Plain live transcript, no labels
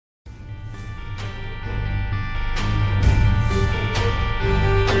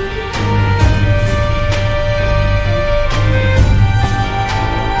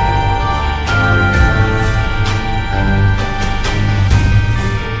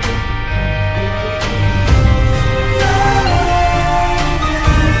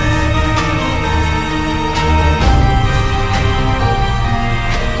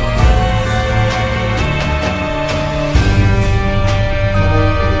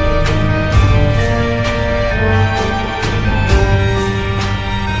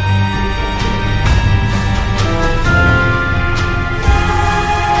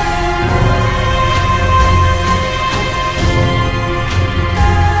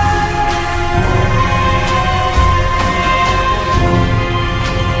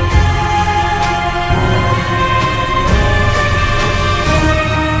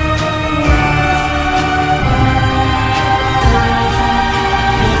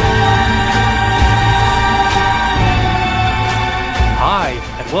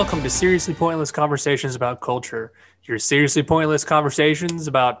welcome to Seriously Pointless Conversations about Culture. Your seriously pointless conversations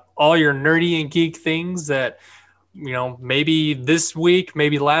about all your nerdy and geek things that, maybe this week,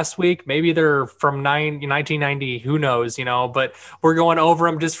 maybe last week, maybe they're from 1990, who knows, but we're going over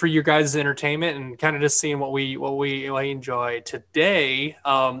them just for you guys' entertainment and kind of just seeing what we enjoy. Today,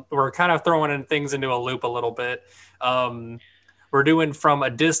 we're kind of throwing in things into a loop a little bit. We're doing from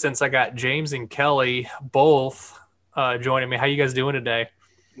a distance. I got James and Kelly both joining me. How you guys doing today?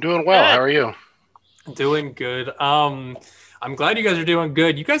 Doing well. How are you? Doing good. I'm glad you guys are doing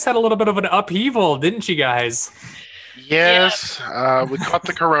good. You guys had a little bit of an upheaval, didn't you guys? Yes, we caught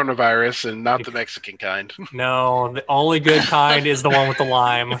the coronavirus and not the Mexican kind. No, the only good kind is the one with the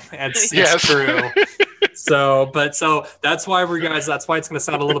lime. It's Yes. true. So that's why that's why it's going to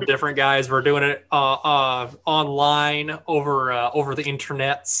sound a little different, guys. We're doing it online over the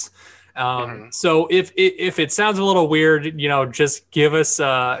internets. So if it sounds a little weird, just give us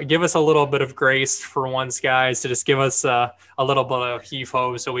a little bit of grace for once, guys, to just give us a little bit of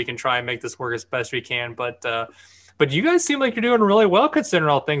heave-ho so we can try and make this work as best we can. But you guys seem like you're doing really well considering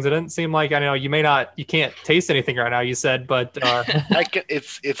all things. It didn't seem like, I know you can't taste anything right now, you said, but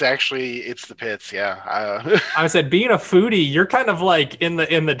it's the pits. Yeah. I said, being a foodie, you're kind of like in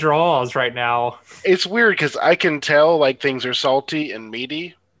the draws right now. It's weird because I can tell like things are salty and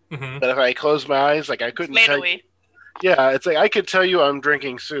meaty. Mm-hmm. But if I close my eyes, like I couldn't tell you. Yeah, it's like I could tell you I'm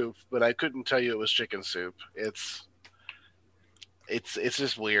drinking soup, but I couldn't tell you it was chicken soup. It's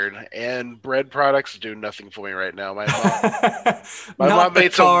just weird. And bread products do nothing for me right now. My mom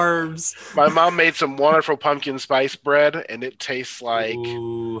made carbs. My mom made some wonderful pumpkin spice bread, and it tastes like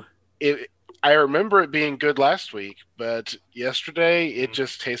it. I remember it being good last week, but yesterday it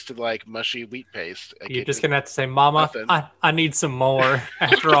just tasted like mushy wheat paste. You're just gonna have to say, "Mama, I need some more."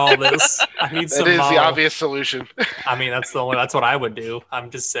 After all this, I need some more. That is the obvious solution. I mean, that's what I would do. I'm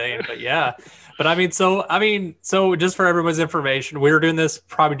just saying, but yeah. But I mean, so just for everyone's information, we were doing this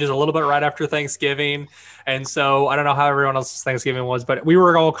probably just a little bit right after Thanksgiving. And so I don't know how everyone else's Thanksgiving was, but we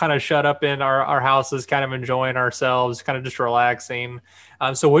were all kind of shut up in our houses, kind of enjoying ourselves, kind of just relaxing.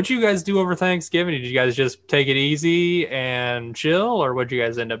 So what'd you guys do over Thanksgiving? Did you guys just take it easy and chill, or what'd you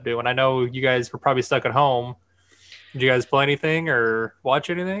guys end up doing? I know you guys were probably stuck at home. Did you guys play anything or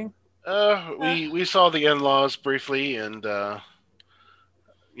watch anything? We saw the in-laws briefly, and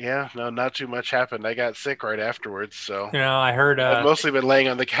yeah, no, not too much happened. I got sick right afterwards, so I heard. I've mostly been laying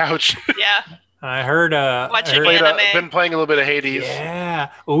on the couch. Yeah. I heard. Watching anime. Been playing a little bit of Hades.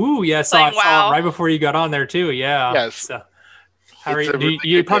 Yeah. Ooh, yeah. Saw it right before you got on there too. Yeah. Yes. So,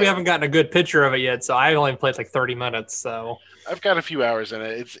 you probably haven't gotten a good picture of it yet, so I only played like 30 minutes. So I've got a few hours in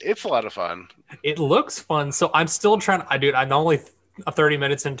it. It's a lot of fun. It looks fun. So I'm still trying. I'm only 30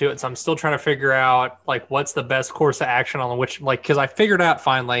 minutes into it, so I'm still trying to figure out like what's the best course of action on which, like, because I figured out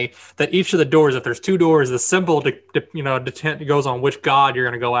finally that each of the doors, if there's two doors, the symbol goes on which god you're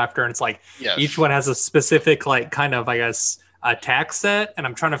going to go after, and it's like each one has a specific like kind of, I guess, attack set, and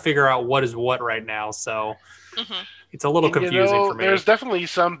I'm trying to figure out what is what right now. So it's a little confusing for me. There's definitely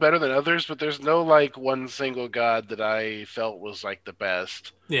some better than others, but there's no like one single god that I felt was like the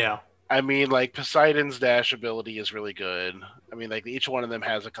best. Yeah. I mean, like, Poseidon's dash ability is really good. I mean, like, each one of them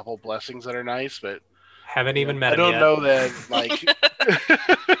has a couple blessings that are nice, but haven't even met him yet. I don't know that, like...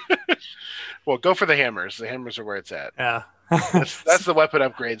 Well, go for the hammers. The hammers are where it's at. Yeah. That's the weapon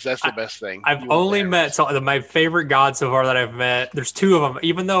upgrades. That's the best thing. I've only met... So, my favorite god so far that I've met, there's two of them.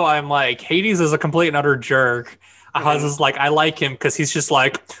 Even though I'm like, Hades is a complete and utter jerk, I was just like, I like him because he's just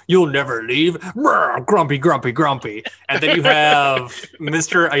like, you'll never leave, grumpy, grumpy, grumpy. And then you have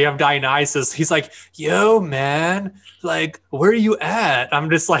you have Dionysus. He's like, yo, man, like, where are you at? I'm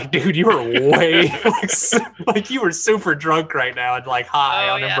just like, dude, you were way like you were super drunk right now and like high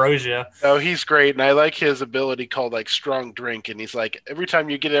on ambrosia. Oh, he's great, and I like his ability called like strong drink. And he's like, every time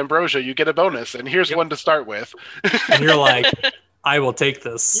you get ambrosia, you get a bonus, and here's one to start with. And you're like, I will take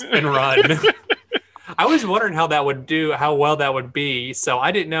this and run. I was wondering how well that would be. So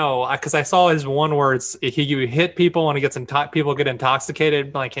I didn't know because I saw his one where you hit people and it gets people get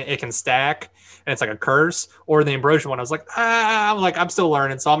intoxicated, like it can stack and it's like a curse. Or the ambrosia one, I was like, I'm still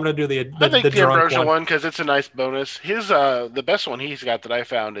learning, so I'm gonna do the ambrosia one because it's a nice bonus. His the best one he's got that I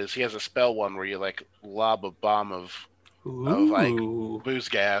found is he has a spell one where you like lob a bomb of like booze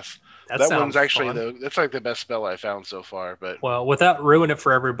gas. That one's actually that's like the best spell I found so far. But without ruining it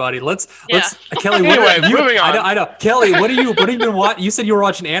for everybody, let's Kelly. Moving on. I know, Kelly. What have you been watching? You said you were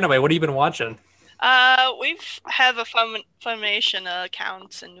watching anime. What have you been watching? We have a Funimation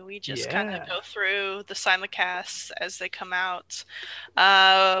account, and we just kind of go through the simulcasts as they come out.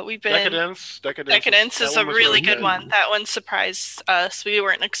 We've been Decadence is a really good one. That one surprised us. We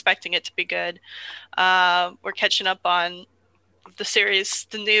weren't expecting it to be good. We're catching up on the series,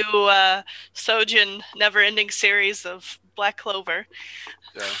 the new Sojin never-ending series of Black Clover.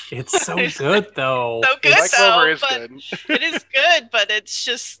 Yeah. It's so good though. So good though. Is good. It is good, but it's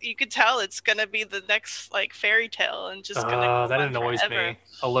just, you could tell it's gonna be the next like fairy tale and just gonna go that annoys me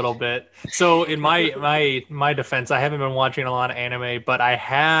a little bit. So in my defense, I haven't been watching a lot of anime, but I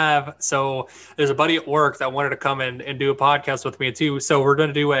have. So there's a buddy at work that wanted to come in and do a podcast with me too. So we're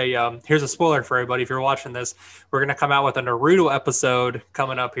gonna do a here's a spoiler for everybody if you're watching this. We're gonna come out with a Naruto episode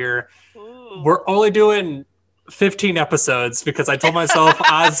coming up here. Ooh. We're only doing 15 episodes because I told myself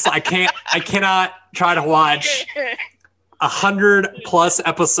I cannot try to watch 100+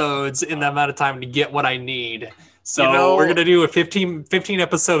 episodes in that amount of time to get what I need. So we're gonna do a 15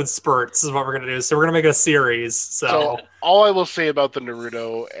 episode spurts is what we're gonna do. So we're gonna make a series. So all I will say about the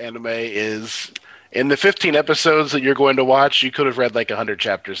Naruto anime is, in the 15 episodes that you're going to watch, you could have read like 100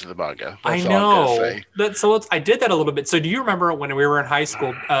 chapters of the manga. That's I know. I did that a little bit. So do you remember when we were in high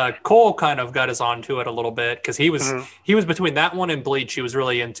school, Cole kind of got us onto it a little bit because he was between that one and Bleach he was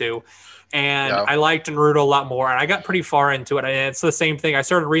really into. And I liked Naruto a lot more. And I got pretty far into it. And it's the same thing. I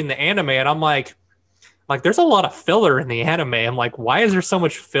started reading the anime and I'm like, there's a lot of filler in the anime. I'm like, why is there so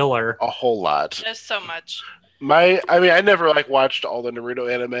much filler? A whole lot. There's so much. I never watched all the Naruto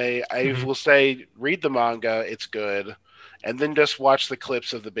anime. I will say, read the manga, it's good, and then just watch the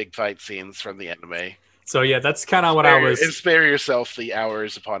clips of the big fight scenes from the anime. So yeah, that's kind of what I was. And spare yourself the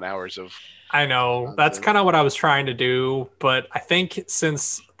hours upon hours of. I know that's kind of what I was trying to do, but I think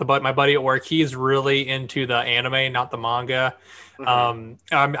since my buddy at work, he's really into the anime, not the manga. I'm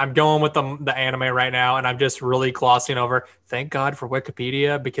going with the anime right now, and I'm just really glossing over. Thank God for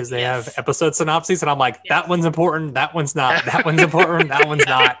Wikipedia because they have episode synopses, and I'm like, that one's important, that one's not, that one's important, that one's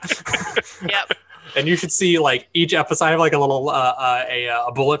not. Yep. And you should see each episode. I have a little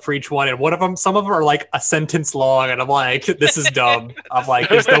a bullet for each one, and one of them, some of them are a sentence long, and I'm like, this is dumb. I'm like,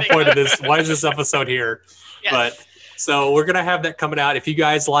 there's no point to this. Why is this episode here? Yes. But. So we're gonna have that coming out. If you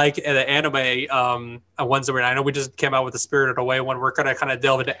guys like the anime ones that I know we just came out with the Spirited Away one. We're gonna kind of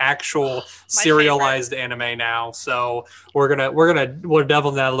delve into actual serialized anime now. So we'll delve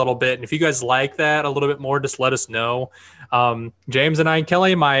into that a little bit. And if you guys like that a little bit more, just let us know. James and I and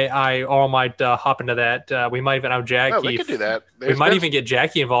Kelly might hop into that. We might even have Jackie. Oh, we could do that. We might even get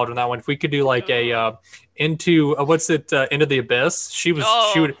Jackie involved in that one. If we could do Into the Abyss.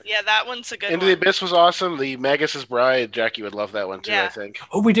 Yeah, that one's a good Into the Abyss was awesome. The Magus' Bride, Jackie would love that one too, I think.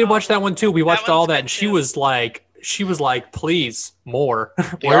 Oh, we did watch that one too. We watched all that, and she was like, please, more.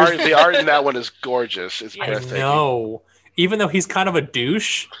 The art in that one is gorgeous. It's breathtaking. I know. Even though he's kind of a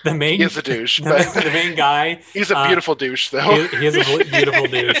douche, he is a douche, but the main guy. He's a beautiful douche, though. He is a beautiful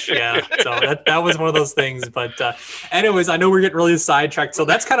douche, yeah. So that was one of those things. But anyways, I know we're getting really sidetracked. So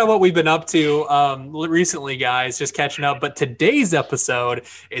that's kind of what we've been up to recently, guys, just catching up. But today's episode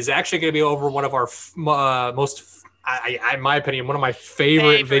is actually going to be over one of our most, in my opinion, one of my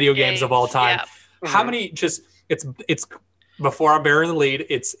favorite video games of all time. Yeah. How many it's before I'm bearing the lead,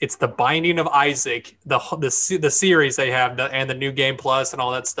 it's the Binding of Isaac, the series they have, and the new Game Plus and all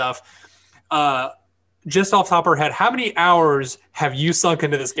that stuff. Just off the top of our head, how many hours have you sunk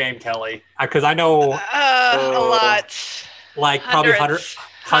into this game, Kelly? Because I know a lot, probably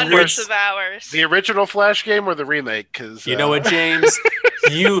hundreds of hours. The original Flash game or the remake? Because you know what, James,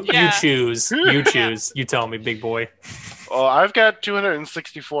 you choose. You choose. You tell me, big boy. Well, I've got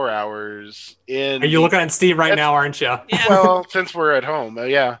 264 hours in. Are you looking at Steve right now, aren't you? Yeah. Well, since we're at home,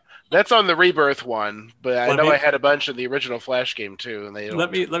 yeah. That's on the Rebirth one, but I know I had a bunch of the original Flash game too, and they.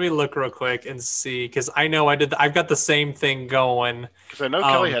 Let me look real quick and see, because I know I've got the same thing going. Because I know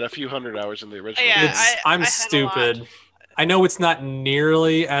Kelly had a few hundred hours in the original. Yeah, I'm stupid. I know it's not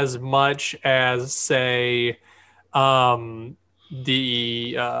nearly as much as say, come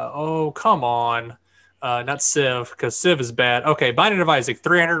on. Not Civ, because Civ is bad. Okay, Binding of Isaac,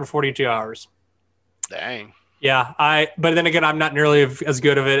 342 hours. Dang. Yeah, but then again, I'm not nearly as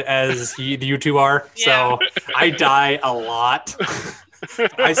good of it as you two are, so I die a lot.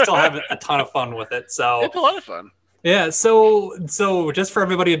 I still have a ton of fun with it. So it's a lot of fun. Yeah, so just for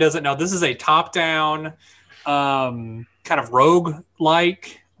everybody who doesn't know, this is a top-down kind of roguelite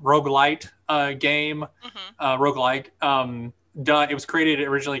game, roguelike. It was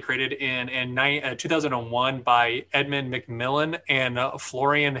originally created in 2001 by Edmund McMillan and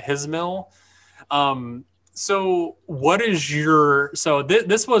Florian Hismill. So what is your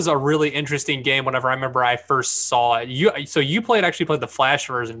this was a really interesting game whenever I remember I first saw it. You actually played the Flash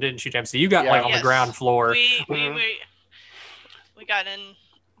version, didn't you, James? So you got on the ground floor. We got in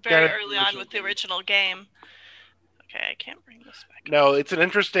very early on with the original game. Okay, I can't bring this back. No, it's an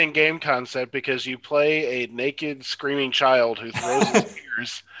interesting game concept because you play a naked screaming child who throws his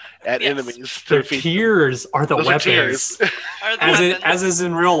tears at enemies. Their tears are the weapons. As is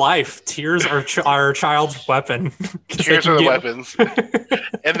in real life, tears are a child's weapon. Tears are the weapons.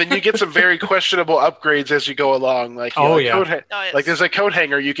 And then you get some very questionable upgrades as you go along. Like, like there's a coat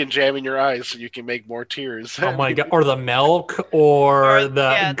hanger you can jam in your eyes so you can make more tears. Oh my god! Or the milk, or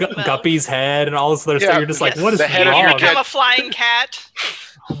the guppy's head, and all this other stuff. You're just like, what is wrong? Become a flying cat.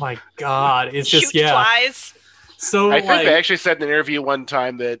 Oh my god! It's just flies. So I think they actually said in an interview one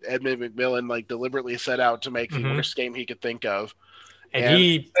time that Edmund McMillen deliberately set out to make the worst game he could think of. And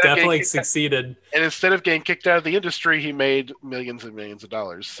he definitely succeeded. And instead of getting kicked out of the industry, he made millions and millions of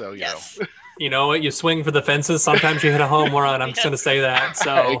dollars. So, you know what? You swing for the fences. Sometimes you hit a home run. I'm just going to say that.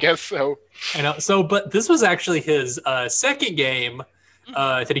 So I guess so. But this was actually his second game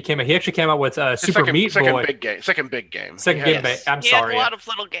that he came out. He actually came out with Super Meat Boy. Second big game. I'm sorry. A lot of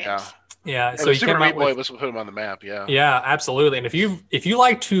little games. Yeah, so Super Meat Boy was put him on the map. Yeah, absolutely. And if you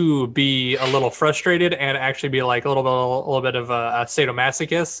like to be a little frustrated and actually be like a little bit of a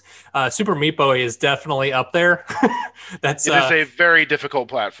sadomasochist, Super Meat Boy is definitely up there. It is a very difficult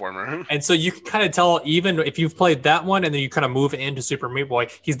platformer. And so you can kind of tell, even if you've played that one and then you kind of move into Super Meat Boy,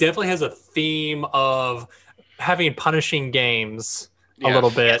 he definitely has a theme of having punishing games a little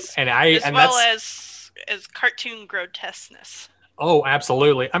bit, as cartoon grotesqueness. Oh,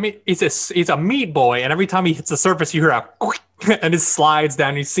 absolutely. I mean, he's a meat boy, and every time he hits the surface, you hear a and it slides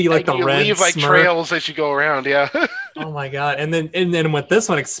down. You see the red leave trails as you go around. Yeah. Oh my god! And then with this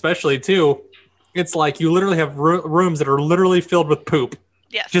one especially too, it's like you literally have rooms that are literally filled with poop.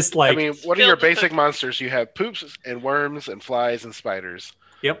 Yes. Just like what are your basic monsters? You have poops and worms and flies and spiders.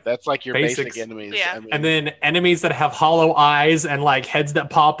 Yep. That's like your basic enemies. Yeah. And then enemies that have hollow eyes and heads that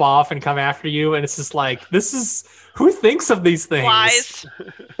pop off and come after you, and it's just like, this is. Who thinks of these things? Flies.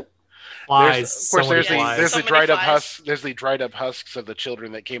 Of course, there's the dried up husks. There's the dried up husks of the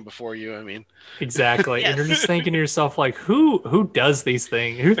children that came before you. I mean, exactly. And you're just thinking to yourself, who does these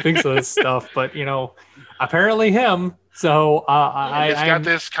things? Who thinks of this stuff? But apparently him. So it's got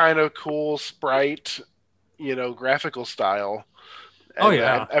this kind of cool sprite, graphical style. And,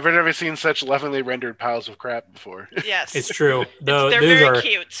 I've never seen such lovingly rendered piles of crap before. Yes, it's true. They're very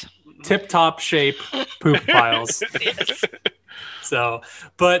cute. Tip-top shape poop piles. Yes. So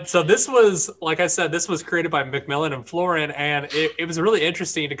this was, like I said, this was created by McMillen and Florin, and it was really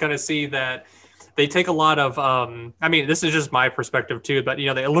interesting to kind of see that they take a lot of, this is just my perspective too, but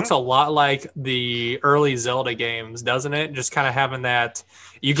it looks a lot like the early Zelda games, doesn't it? Just kind of having that,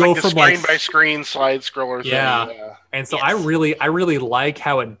 you go from screen by screen slide scroller thing. Yeah. And so I really like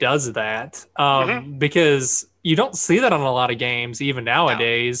how it does that, because you don't see that on a lot of games, even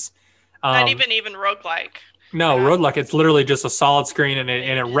nowadays. Not even roguelike. No, roguelike, it's literally just a solid screen and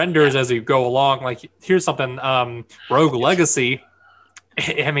it renders as you go along. Like, here's something, Rogue Legacy.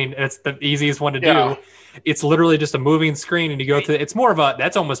 I mean, it's the easiest one to do. It's literally just a moving screen and you go through. It's more of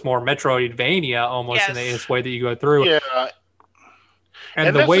that's almost more Metroidvania almost in this way that you go through. Yeah.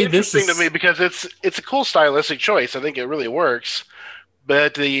 And the way this is interesting to me because it's a cool stylistic choice. I think it really works.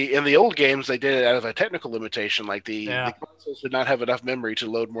 But in the old games, they did it out of a technical limitation. Like the consoles did not have enough memory to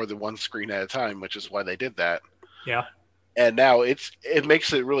load more than one screen at a time, which is why they did that. Yeah. And now it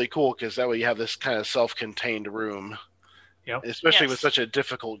makes it really cool because that way you have this kind of self-contained room. Yep. Especially with such a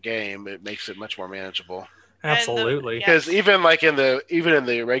difficult game, it makes it much more manageable. Absolutely. Because even in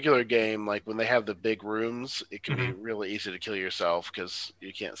the regular game, like when they have the big rooms, it can be really easy to kill yourself because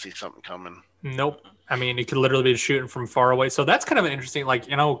you can't see something coming. Nope. I mean, you could literally be shooting from far away. So that's kind of an interesting,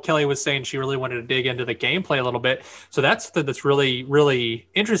 Kelly was saying she really wanted to dig into the gameplay a little bit. So that's really, really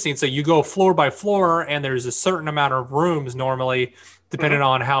interesting. So you go floor by floor and there's a certain amount of rooms normally, depending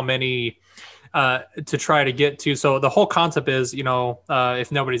on how many to try to get to. So the whole concept is,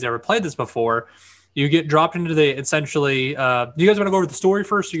 if nobody's ever played this before, you get dropped into the essentially. Do you guys want to go over the story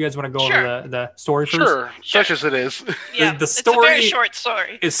first? Or you guys want to go over the story first? Sure, such as it is. Yeah, the story it's a very short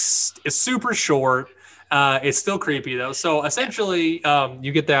story. Is super short. It's still creepy though. So essentially,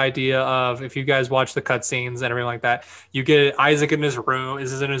 you get the idea of, if you guys watch the cutscenes and everything like that, you get Isaac in his room.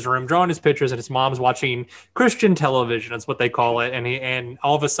 Is in his room drawing his pictures, and his mom's watching Christian television. That's what they call it. And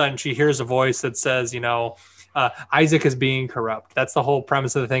all of a sudden, she hears a voice that says, Isaac is being corrupt. That's the whole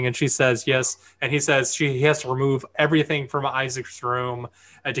premise of the thing. And she says yes, and he says he has to remove everything from Isaac's room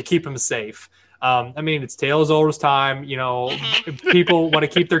to keep him safe. I mean, it's tale as old as time. People want to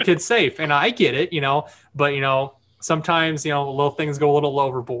keep their kids safe, and I get it. But sometimes little things go a little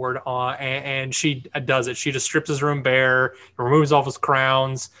overboard. And she does it. She just strips his room bare, removes all his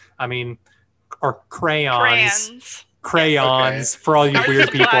crowns. I mean, or crayons. Yes. Okay. For all you art weird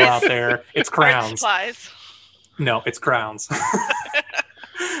supplies. People out there. It's crowns. No, it's crowns.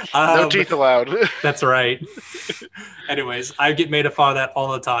 No teeth allowed. That's right. Anyways, I get made fun of that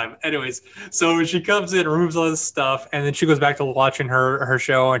all the time. Anyways, so she comes in, removes all this stuff, and then she goes back to watching her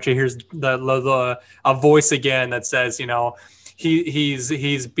show, and she hears a voice again that says,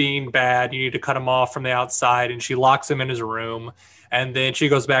 he's being bad. You need to cut him off from the outside, and she locks him in his room. And then she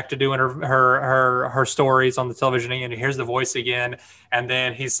goes back to doing her stories on the television, and hears the voice again. And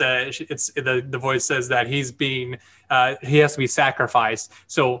then he says, the voice says that he has to be sacrificed.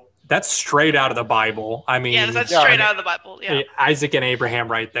 So that's straight out of the Bible. I mean, yeah, that's straight out of the Bible. Yeah, Isaac and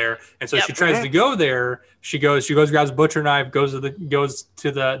Abraham right there. And so she tries to go there. She goes, grabs a butcher knife, goes to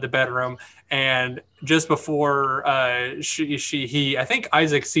the bedroom, and just before I think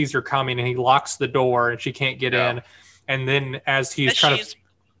Isaac sees her coming, and he locks the door, and she can't get in. And then as he's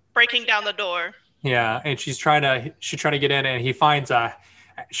breaking down the door. Yeah, and she's trying to get in, and he's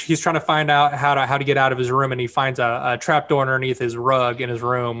trying to find out how to get out of his room, and he finds a trap door underneath his rug in his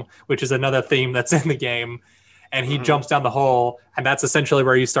room, which is another theme that's in the game. And he jumps down the hole, and that's essentially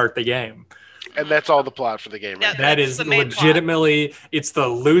where you start the game. And that's all the plot for the game. Right? That is legitimately, it's the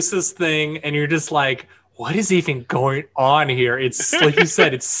loosest thing, and you're just like, what is even going on here? It's like you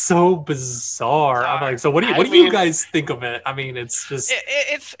said, it's so bizarre. I'm like, so what do you guys think of it? I mean, it's just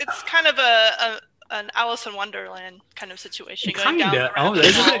it's kind of an Alice in Wonderland kind of situation going down the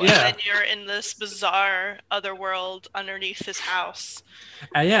rabbit hole, and you're in this bizarre other world underneath this house.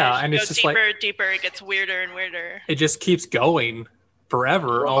 And it's just deeper. It gets weirder and weirder. It just keeps going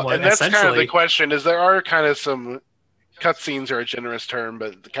forever. Almost, and that's kind of the question: is there are kind of some cutscenes, are a generous term,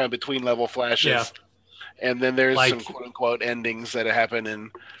 but kind of between level flashes. Yeah. And then there's some quote unquote endings that happen,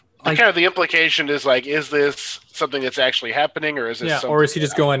 and kind of the implication is like, is this something that's actually happening, or is this or is he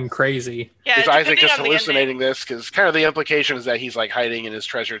just going crazy? Is Isaac just hallucinating this? Because kind of the implication is that he's like hiding in his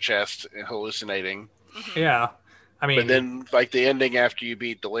treasure chest and hallucinating. Yeah, I mean, but then like the ending after you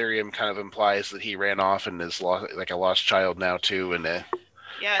beat Delirium kind of implies that he ran off and is like a lost child now too. And I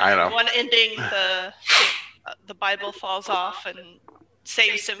don't know. One ending, the Bible falls off and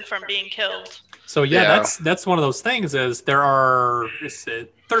saves him from being killed. So that's one of those things. Is there's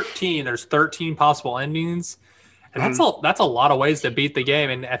 13 possible endings, and that's a lot of ways to beat the game.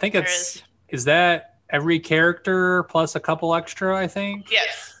 And I think is that every character plus a couple extra, I think.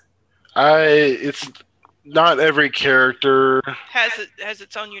 Yes. It's not every character has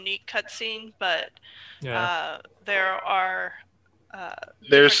its own unique cutscene, but there are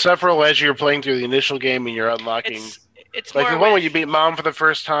there's several as you're playing through the initial game and you're unlocking. It's like the one where you beat Mom for the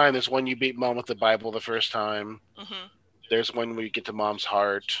first time. There's one you beat Mom with the Bible the first time. Mm-hmm. There's one where you get to Mom's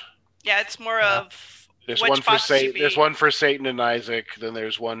heart. Yeah, it's more of. There's one for Satan. There's one for Satan and Isaac. Then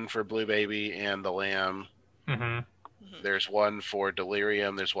there's one for Blue Baby and the Lamb. Mm-hmm. There's one for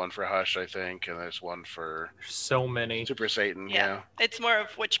Delirium. There's one for Hush, I think, and there's one for so many Super Satan. Yeah, it's more of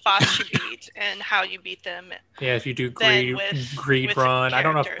which boss you beat and how you beat them. Yeah, if you do Greed Run, I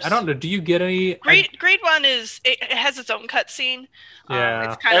don't know. Do you get any? Greed Run it has its own cutscene.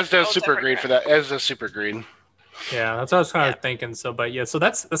 Yeah, it's kind as does Super Greed for that. As does Super Greed. Yeah, that's what I was kind of thinking. So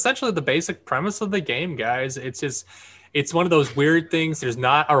that's essentially the basic premise of the game, guys. It's one of those weird things. There's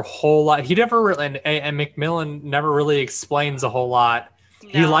not a whole lot. He never really, and McMillan never really explains a whole lot. No.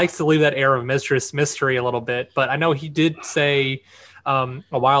 He likes to leave that air of mystery a little bit. But I know he did say a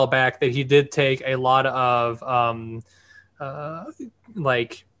while back that he did take a lot of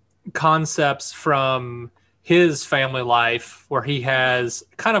like concepts from his family life, where he has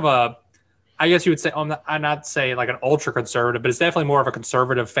kind of I guess you would say, I'm not say like an ultra conservative, but it's definitely more of a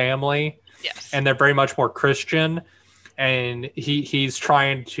conservative family. Yes, and they're very much more Christian. And he's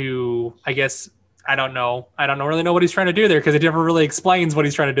trying to, I guess, I don't really know what he's trying to do there, because he never really explains what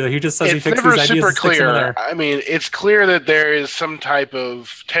he's trying to do. He just says he fixes ideas. It's never super clear. I mean, it's clear that there is some type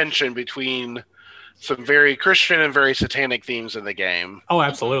of tension between some very Christian and very satanic themes in the game. Oh,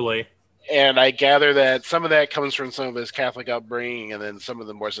 absolutely. And I gather that some of that comes from some of his Catholic upbringing, and then some of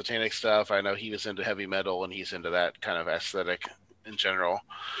the more satanic stuff. I know he was into heavy metal, and he's into that kind of aesthetic in general.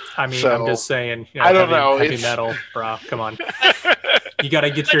 I mean, I'm just saying, I don't know, heavy metal, bro. Come on. You got to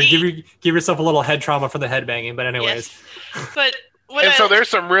give yourself a little head trauma for the headbanging, but anyways. Yes. But so there's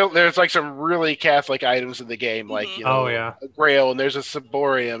some really Catholic items in the game, like a Grail, and there's a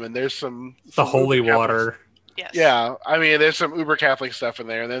Ciborium, and there's some holy water. Yes. Yeah, I mean, there's some uber Catholic stuff in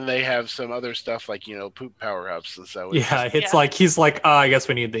there, and then they have some other stuff like poop power ups, and so it's like he's like, I guess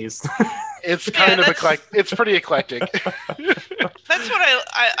we need these. It's kind of eclectic. It's pretty eclectic. That's what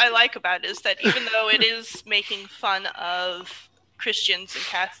I like about it, is that even though it is making fun of Christians and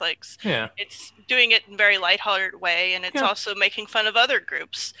Catholics, it's doing it in a very lighthearted way, and it's also making fun of other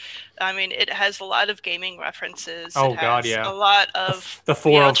groups. I mean, it has a lot of gaming references. Oh God, yeah. A lot of the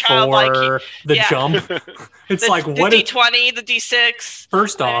 404, the jump. It's like what the D20, the D6.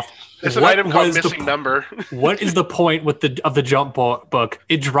 First off, there's an item called missing number. What is the point with the jump book?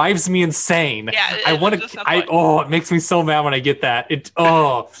 It drives me insane. Yeah, it makes me so mad when I get that.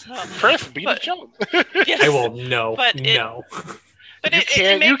 Press B to jump. Yes, I will no. But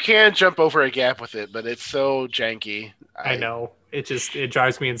you can jump over a gap with it, but it's so janky. I know. It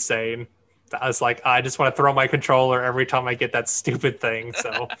drives me insane. I was like, I just want to throw my controller every time I get that stupid thing.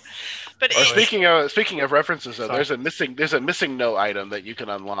 So, but speaking of references, though, there's a missing note item that you can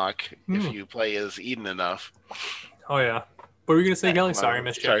unlock if you play as Eden enough. Oh yeah. What were you gonna say, Kelly? Sorry, I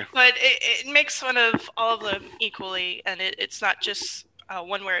missed you. Sorry. But it makes fun of all of them equally, and it's not just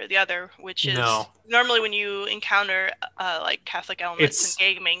one way or the other, which is normally when you encounter like Catholic elements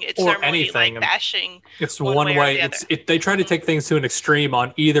in gaming, it's normally anything. Like bashing. It's one way. They try to take things to an extreme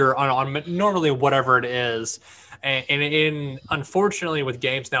on either on normally whatever it is, and unfortunately with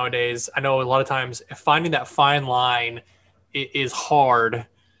games nowadays, I know a lot of times finding that fine line is hard,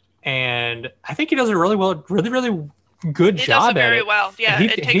 and I think he does it really well, really good job at it. Well, yeah.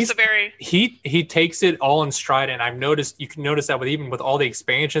 He takes it all in stride, and you can notice that with all the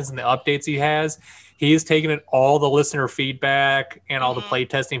expansions and the updates he has, he's taken it all the listener feedback and all the play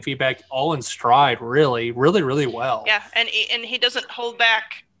testing feedback all in stride, really well. Yeah, and he doesn't hold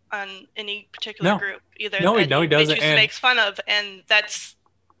back on any particular group either. No, he doesn't. He just makes fun of, and that's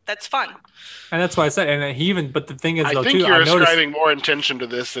fun. And that's why I said, and but the thing is, I think you're ascribing more intention to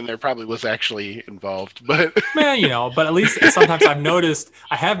this than there probably was actually involved. But man, but at least sometimes I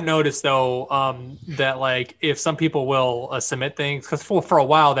have noticed though, that like if some people will submit things, because for a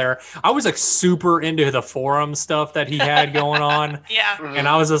while there, I was like super into the forum stuff that he had going on. Yeah. Mm-hmm. And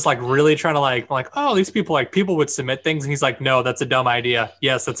I was just like really trying to like, oh, these people would submit things, and he's like, no, that's a dumb idea.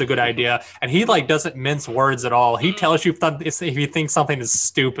 Yes, that's a good idea. And he like doesn't mince words at all. He tells you if he thinks something is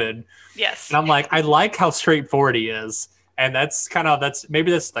stupid. Yes. And I'm like, I like how straightforward he is. And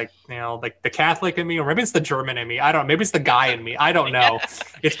maybe that's like, like the Catholic in me, or maybe it's the German in me. I don't know. Maybe it's the guy in me. I don't know.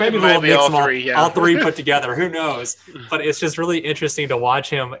 It's maybe a little mix of all three put together. Who knows? But it's just really interesting to watch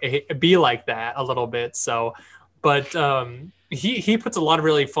him be like that a little bit. So, but he puts a lot of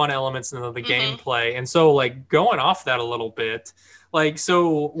really fun elements into the gameplay. And so like going off that a little bit, like,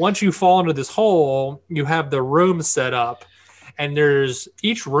 so once you fall into this hole, you have the room set up. And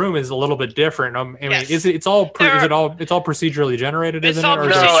each room is a little bit different. I mean, it's all procedurally generated, isn't it?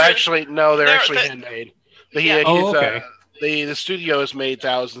 They're actually handmade. The studio has made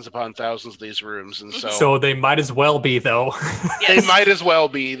thousands upon thousands of these rooms, and so they might as well be, though. They might as well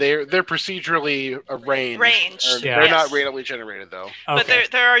be. They're procedurally arranged. They're not randomly generated, though. Okay. But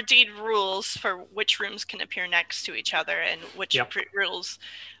there are deed rules for which rooms can appear next to each other, and which rules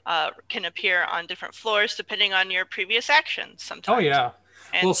can appear on different floors depending on your previous actions sometimes. Oh, yeah.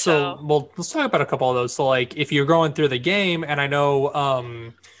 And let's talk about a couple of those. So, like, if you're going through the game, and I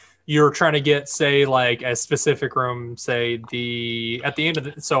know you're trying to get, say, like, a specific room, say, at the end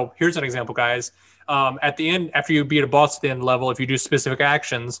of so here's an example, guys. At the end, after you beat a boss at the end level, if you do specific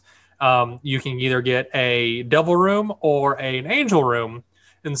actions, you can either get a devil room or an angel room.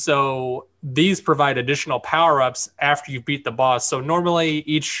 And so these provide additional power-ups after you beat the boss. So normally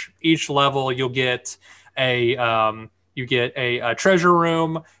each level you'll get a treasure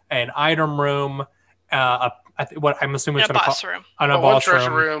room, an item room, what I'm assuming it's a boss room. One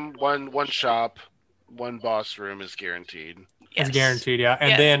treasure room, one shop, one boss room is guaranteed. Yes. It's guaranteed, yeah.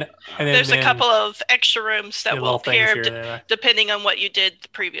 And then there's a couple of extra rooms that will appear depending on what you did the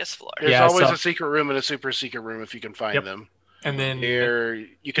previous floor. There's always a secret room and a super secret room if you can find them. And then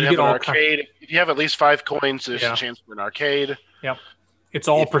you can have an arcade. If you have at least 5 coins, there's a chance for an arcade. Yep. It's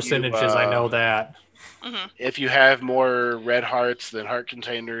all percentages, I know that. Mm-hmm. If you have more red hearts than heart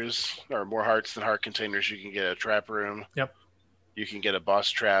containers, or more hearts than heart containers, you can get a trap room. Yep. You can get a boss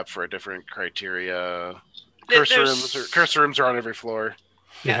trap for a different criteria. Cursor rooms are on every floor.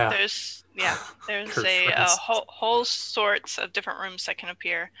 Yeah, there's a whole sorts of different rooms that can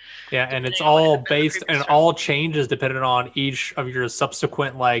appear. Yeah, and it's all based and all changes depending on each of your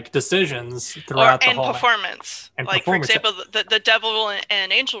subsequent like decisions throughout the whole performance. For example, the devil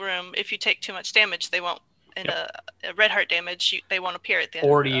and angel room, if you take too much damage, they won't a red heart damage, they won't appear at the end.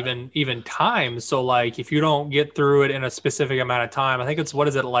 Or even time. So like if you don't get through it in a specific amount of time, I think it's, what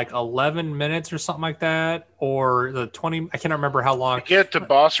is it, like 11 minutes or something like that, or the 20. I can't remember how long. To get to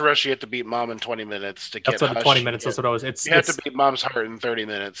boss rush, you have to beat Mom in 20 minutes. To get that's what the 20 minutes. That's what it was. You have to beat Mom's heart in 30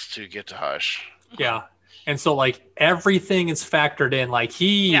 minutes to get to Hush. Yeah. And so like everything is factored in. Like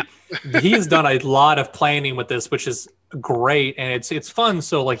he's done a lot of planning with this, which is great, and it's fun.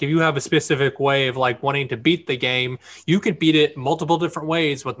 So like if you have a specific way of like wanting to beat the game, you could beat it multiple different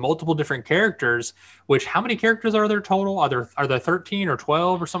ways with multiple different characters. Which, how many characters are there total? Are there 13 or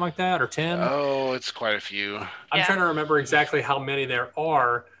 12 or something like that, or 10? Oh, it's quite a few. I'm trying to remember exactly how many there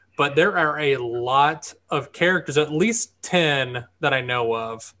are. But there are a lot of characters, at least 10 that I know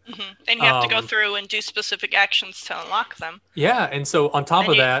of. Mm-hmm. And you have to go through and do specific actions to unlock them. Yeah, and so on top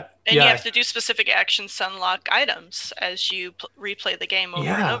of that... And you have to do specific actions to unlock items as you replay the game over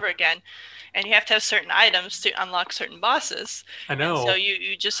and over again. And you have to have certain items to unlock certain bosses. I know. And so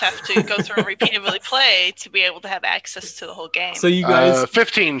you just have to go through and repeatedly play to be able to have access to the whole game. So you guys...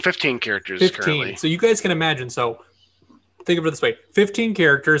 15 characters 15. Currently. So you guys can imagine, so... Think of it this way: 15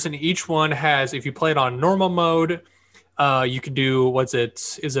 characters, and each one has. If you play it on normal mode, you can do what's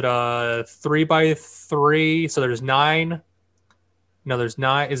it? Is it a 3x3? So there's 9. No, there's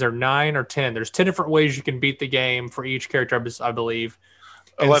 9. Is there 9 or 10? There's 10 different ways you can beat the game for each character, I believe.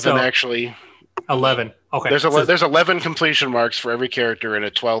 11 actually. 11. Okay. There's 11 completion marks for every character, and a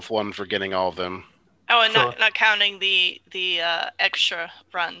 12th one for getting all of them. Oh, and not counting the extra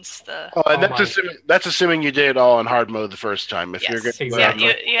runs. That's assuming you did it all in hard mode the first time. If you're good,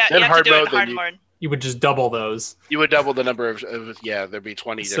 exactly. You have to do it in hard mode. You would just double those. You would double the number of there'd be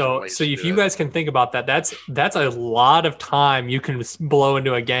 20 different ways. So if you guys can think about that, that's a lot of time you can blow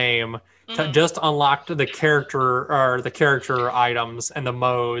into a game to just unlock the character or the character items and the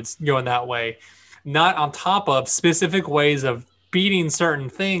modes going that way. Not on top of specific ways of beating certain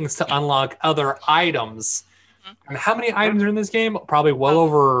things to unlock other items. And how many items are in this game? Probably well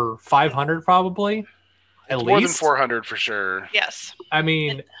over 500, probably. At least more than 400 for sure. Yes. I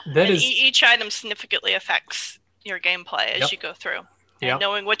mean, each item significantly affects your gameplay as you go through. And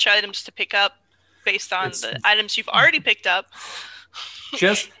knowing which items to pick up based on the items you've already picked up.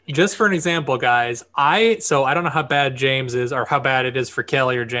 Just for an example, guys, I don't know how bad James is or how bad it is for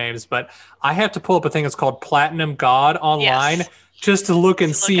Kelly or James, but I have to pull up a thing that's called Platinum God online just to look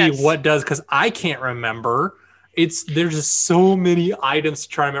and see what does, because I can't remember. There's just so many items to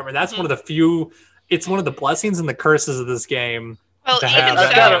try to remember. That's one of the few. It's one of the blessings and the curses of this game. Well,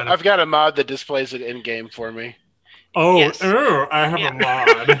 I've got a mod that displays it in game for me. Oh, yes. I have a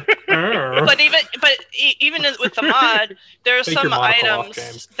mod. But even with the mod, there are some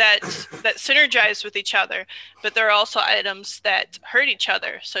items that synergize with each other, but there are also items that hurt each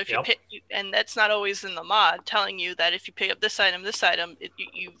other. So if you pick, and that's not always in the mod, telling you that if you pick up this item, you need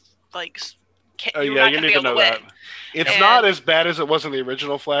to know that. It's not as bad as it was in the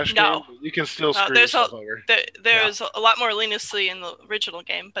original Flash game. You can still screw yourself over. There's a lot more leniency in the original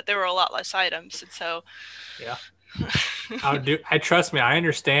game, but there were a lot less items, and so trust me, I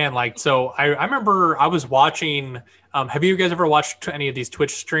understand. Like, so I remember I was watching. Have you guys ever watched any of these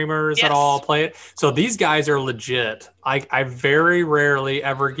Twitch streamers at all play it? So these guys are legit. I very rarely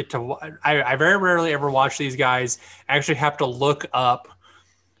ever get to. I very rarely ever watch these guys actually have to look up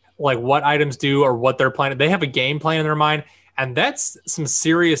like what items do or what they're planning. They have a game plan in their mind, and that's some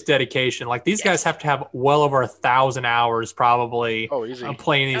serious dedication. Like these guys have to have well over 1,000 hours probably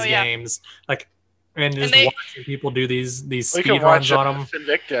playing these games. Like. And watching people do these speed runs on them.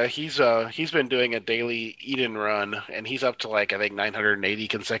 Invicta, he's been doing a daily Eden run, and he's up to like I think 980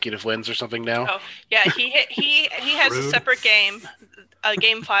 consecutive wins or something now. Oh yeah, he has a separate game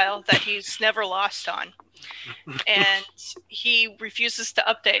file that he's never lost on, and he refuses to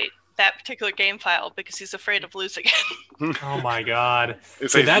update that particular game file because he's afraid of losing it. Oh my god!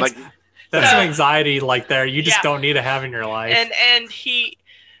 See, that's some anxiety like there. You just don't need to have in your life. And he.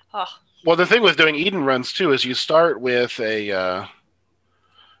 Well, the thing with doing Eden runs too is you start with a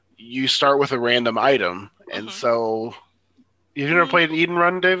random item, and so you've never played an Eden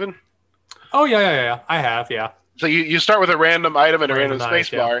run, David? Oh yeah, I have, yeah. So you start with a random item and a random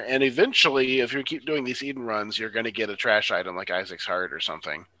spacebar, and eventually, if you keep doing these Eden runs, you're going to get a trash item like Isaac's Heart or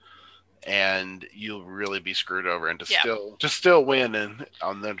something, and you'll really be screwed over. And to still win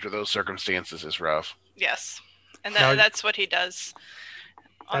under those circumstances is rough. Yes, and that's what he does.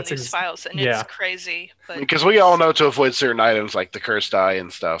 On these files, and it's crazy. Because we all know to avoid certain items like the cursed eye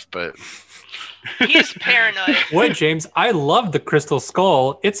and stuff, but he's paranoid. Wait, James, I love the crystal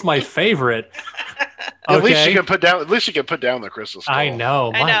skull. It's my favorite. At least you can put down the crystal skull. I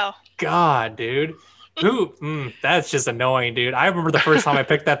know. My God, dude. That's just annoying, dude. I remember the first time I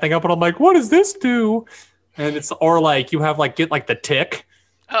picked that thing up, and I'm like, "What does this do?" And it's or like you have like get like the tick.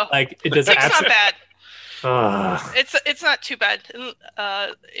 Oh, like it does. It's not bad. It's not too bad,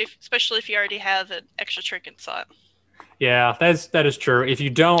 especially if you already have an extra trinket slot. Yeah, that is true. If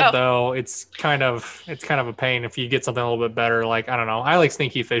you don't, though, it's kind of a pain. If you get something a little bit better, like I don't know, I like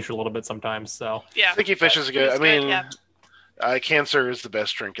Stinky Fish a little bit sometimes. So yeah, Stinky Fish is good. I mean, Cancer is the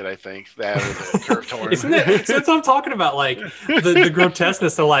best trinket, I think. That with the curved horn. Isn't it? So that's what I'm talking about. Like the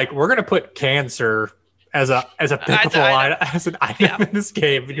grotesqueness. So like we're gonna put Cancer as a pickable item as an item in this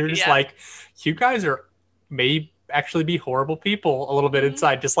game, and you're just like, you guys are may actually be horrible people a little bit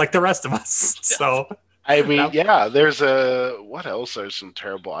inside, just like the rest of us. So. I mean, there's what else are some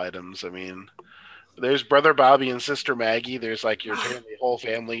terrible items? I mean, there's Brother Bobby and Sister Maggie. There's like your whole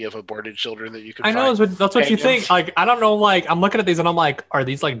family of aborted children that you can I know, that's what you think. Like, I don't know, like, I'm looking at these and I'm like, are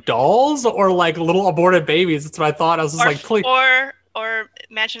these like dolls or like little aborted babies? That's what I thought. I was just like, please. Or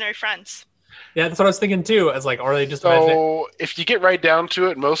imaginary friends. Yeah, that's what I was thinking too. I was like, are they just if you get right down to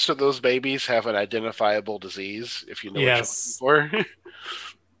it, most of those babies have an identifiable disease, if you know what you're looking for.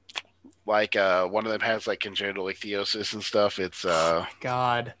 Like one of them has like congenital ichthyosis and stuff. It's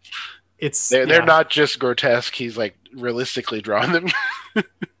God, they're not just grotesque. He's like realistically drawn them.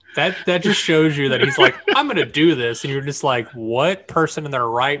 that just shows you that he's like, I'm gonna do this, and you're just like, what person in their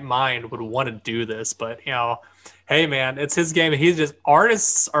right mind would want to do this? But hey man, it's his game. He's just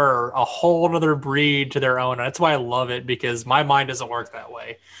artists are a whole other breed to their own. That's why I love it, because my mind doesn't work that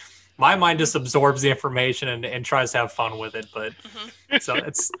way. My mind just absorbs the information and tries to have fun with it. But so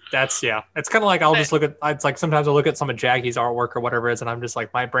it's kind of like I'll just look at, it's like sometimes I'll look at some of Jackie's artwork or whatever it is, and I'm just like,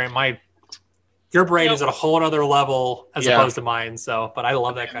 your brain is at a whole other level as opposed to mine. So, but I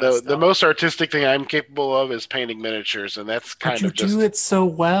love that kind of stuff. The most artistic thing I'm capable of is painting miniatures, and that's kind of just. You do it so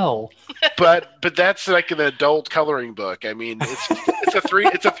well. But that's like an adult coloring book. I mean, it's a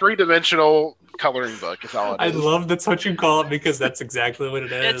 3-dimensional coloring book. Is all it is. I love that's what you call it, because that's exactly what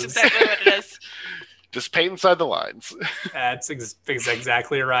it is. That's exactly what it is. Just paint inside the lines. That's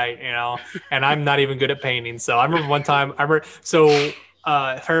exactly right. And I'm not even good at painting. So I remember one time.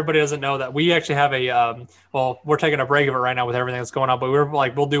 If everybody doesn't know that we actually have we're taking a break of it right now with everything that's going on, but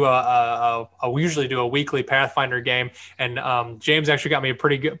we'll do we usually do a weekly Pathfinder game, and James actually got me a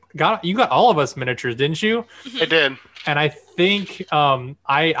pretty good, you got all of us miniatures, didn't you? I did. And I think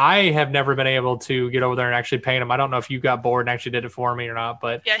I have never been able to get over there and actually paint them. I don't know if you got bored and actually did it for me or not,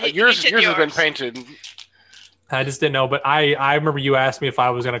 but yours has been painted. I just didn't know, but I remember you asked me if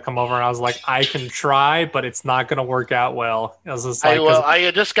I was going to come over, and I was like, I can try, but it's not going to work out well. I was just like, I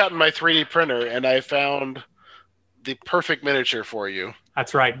had just gotten my 3D printer, and I found the perfect miniature for you.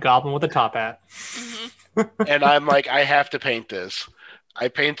 That's right, Goblin with a top hat. And I'm like, I have to paint this. I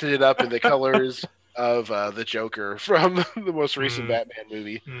painted it up in the colors of the Joker from the most recent Batman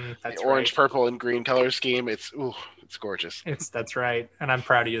movie. The orange, purple, and green color scheme. It's gorgeous. That's right, and I'm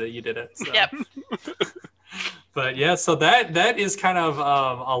proud of you that you did it. So. Yep. But yeah, so that is kind of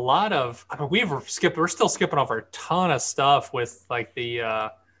a lot of. I mean, we're still skipping over a ton of stuff with like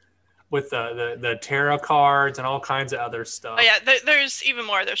the tarot cards and all kinds of other stuff. Oh yeah, there's even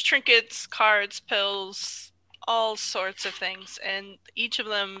more. There's trinkets, cards, pills, all sorts of things, and each of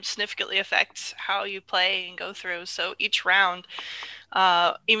them significantly affects how you play and go through. So each round,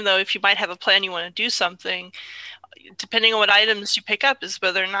 even though if you might have a plan, you want to do something, depending on what items you pick up is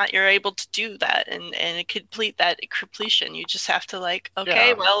whether or not you're able to do that and complete that completion. You just have to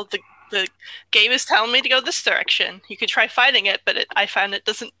well, the game is telling me to go this direction. You could try fighting it, but I found it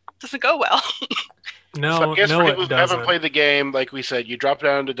doesn't go well. No, so I guess no, for people who haven't played the game, like we said, you drop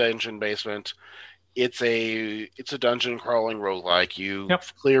down to dungeon basement. It's a dungeon crawling roguelike. You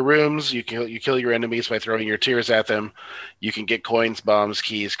clear rooms. You kill your enemies by throwing your tears at them. You can get coins, bombs,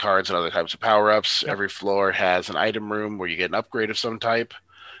 keys, cards, and other types of power ups. Every floor has an item room where you get an upgrade of some type,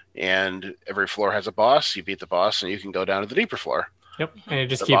 and every floor has a boss. You beat the boss, and you can go down to the deeper floor. Yep, and it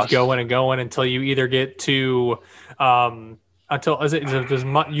just keeps going and going until you either get to you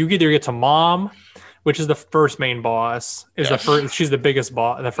either get to Mom, which is the first main boss. She's the biggest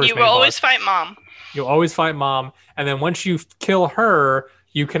boss. The first. You will always fight Mom. You'll always fight Mom, and then once you kill her,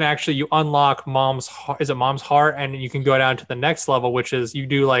 you can you unlock Mom's heart, and you can go down to the next level, which is you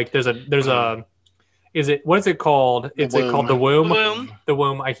do like what is it called? It's called the womb. The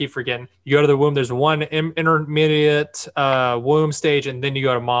womb. I keep forgetting. You go to the womb. There's one intermediate womb stage, and then you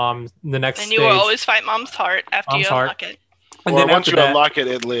go to Mom. The next stage. And you will always fight Mom's heart after you unlock it. And then once you unlock it,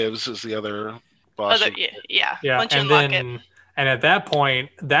 it lives. Is the other boss. Yeah. Once you unlock it. And at that point,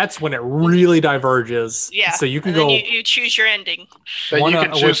 that's when it really diverges. Yeah. So you can go. You choose your ending. Then you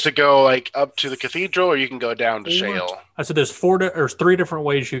can choose to go like up to the cathedral, or you can go down to Shale. So there's 3 different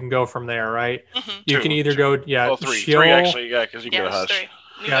ways you can go from there, right? Mm-hmm. You can either go, three. Sheol, 3 actually, because you can go to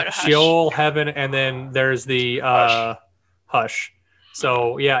Hush. Sheol, Heaven, and then there's the Hush.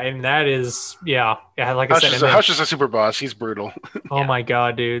 So and that is like I said, Hush is a super boss. He's brutal. Oh my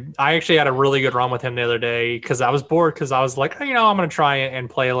god, dude! I actually had a really good run with him the other day because I was bored because I was like, I'm gonna try and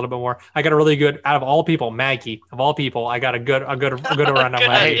play a little bit more. I got a really good out of all people, Maggie. Of all people, I got a good run on Maggie.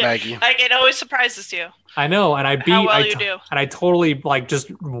 I hate Maggie. It always surprises you. I know, and I beat. How well you do. And I totally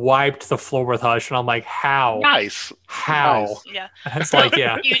just wiped the floor with Hush, and I'm like, how? Nice. How? Nice. Yeah. It's like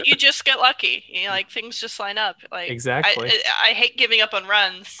you just get lucky. Things just line up. Exactly. I hate giving up on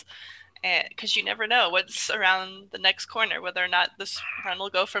runs. Because you never know what's around the next corner, whether or not this run will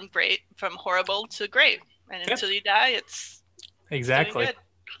go from horrible to great, and until you die, it's exactly. Good.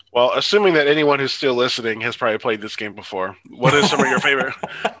 Well, assuming that anyone who's still listening has probably played this game before, what is some of your favorite?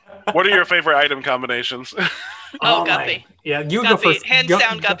 What are your favorite item combinations? Guppy. Yeah, you Guppy. go first. Hands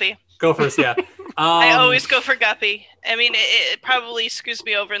down, Guppy. Go first. Yeah. I always go for Guppy. I mean, it probably screws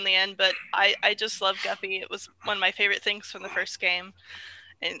me over in the end, but I just love Guppy. It was one of my favorite things from the first game.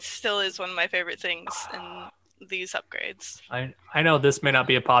 And it still is one of my favorite things in these upgrades. I know this may not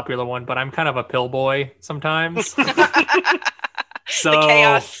be a popular one, but I'm kind of a pill boy sometimes. So the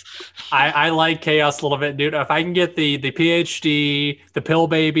chaos. I like chaos a little bit, dude. If I can get the PhD, the pill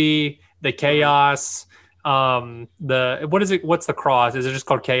baby, the chaos, what is it? What's the cross? Is it just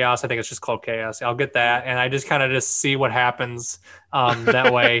called chaos? I think it's just called chaos. I'll get that, and I just kind of just see what happens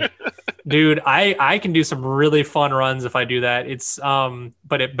that way. Dude, I can do some really fun runs if I do that. It's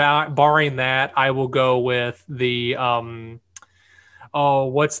but barring that, I will go with the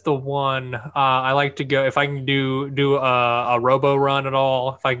what's the one I like to go if I can do a robo run at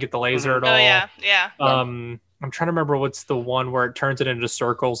all, if I can get the laser at all. Oh yeah. I'm trying to remember what's the one where it turns it into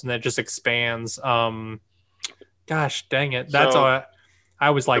circles and then it just expands. Gosh dang it. That's all I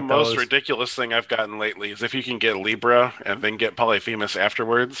always like those. The most ridiculous thing I've gotten lately is if you can get Libra and then get Polyphemus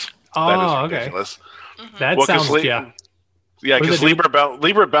afterwards. That is ridiculous. Okay. That sounds Yeah, because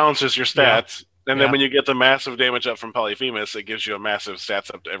Libra balances your stats, and then when you get the massive damage up from Polyphemus, it gives you a massive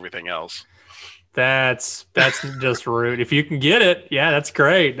stats up to everything else. That's just rude. If you can get it, that's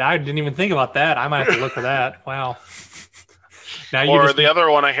great. I didn't even think about that. I might have to look for that. Wow. The other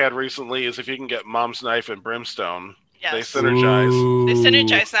one I had recently is if you can get Mom's Knife and Brimstone. Yes. They synergize. Ooh. They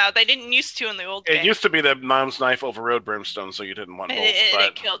synergize now. They didn't used to in the old game. It used to be that Mom's Knife overrode Brimstone, so you didn't want both.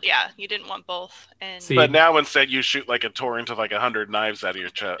 It killed. Yeah, you didn't want both. But now instead, you shoot like a torrent of like 100 knives out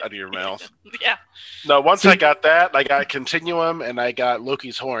of your mouth. Yeah. No, once I got that, I got Continuum and I got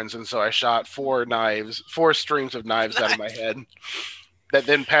Loki's horns, and so I shot 4 streams of knives out of my head. That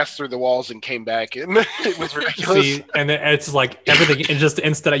then passed through the walls and came back, and it was ridiculous. See, and it's like everything, and just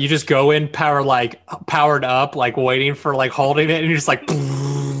instant. You just go in powered up, like waiting for holding it, and you're just like. But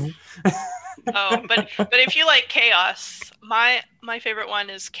if you like chaos, my favorite one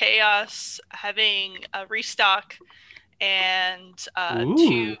is chaos having a restock and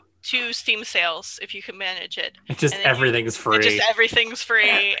two Steam sales if you can manage it. Everything's free. Everything's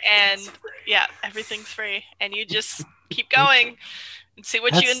free, and everything's free, and you just keep going. And see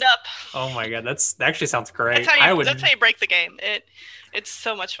what you end up. Oh my god, that actually sounds great. That's how you break the game. It's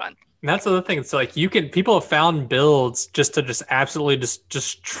so much fun. And that's the other thing. It's like people have found builds just to absolutely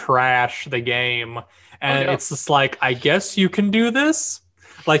just trash the game, and it's just like, I guess you can do this.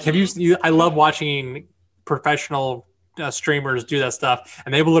 Like, have you? I love watching professional streamers do that stuff,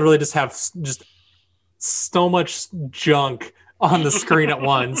 and they will literally just have just so much junk on the screen at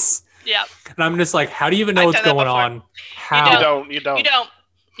once. Yeah. And I'm just like, how do you even know what's going on? How? You don't.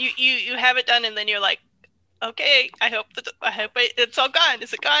 You have it done, and then you're like, okay, I hope it's all gone.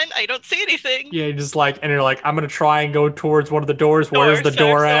 Is it gone? I don't see anything. Yeah, you're like, I'm gonna try and go towards one of the doors. Where's the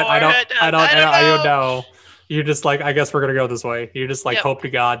door at? I don't know. You're just like, I guess we're gonna go this way. You just hope to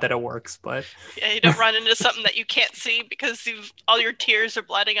God that it works, but you don't run into something that you can't see because all your tears are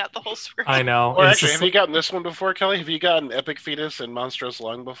blotting out the whole screen. I know. Or actually, have you gotten this one before, Kelly? Have you gotten Epic Fetus and Monstrous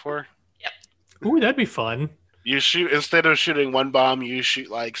Lung before? Yep. Ooh, that'd be fun. You shoot, instead of shooting 1 bomb, you shoot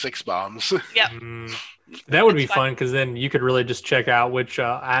 6 bombs. Yep. That would be fun because then you could really just check out which.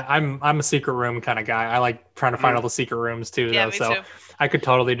 I'm a secret room kind of guy. I like trying to find all the secret rooms too. Yeah, me too. I could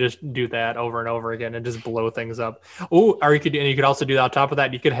totally just do that over and over again and just blow things up. Oh, or you could also do that on top of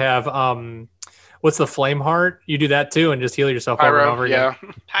that. You could have what's the flame heart? You do that too and just heal yourself over and over again.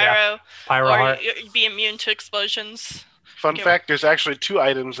 Pyro heart. Or be immune to explosions. Fun fact: there's actually 2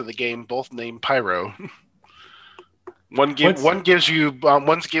 items in the game, both named Pyro. One gives you bomb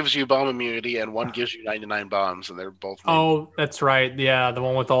immunity, and one gives you 99 bombs, and they're both. Oh, that's right. Yeah, the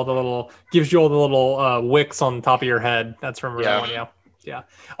one with all the little gives you all the little wicks on top of your head. That's remember that one. Yeah. Yeah.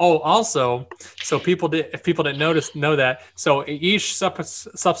 Oh, also, so if people didn't know that. So each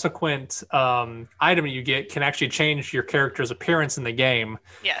subsequent item you get can actually change your character's appearance in the game.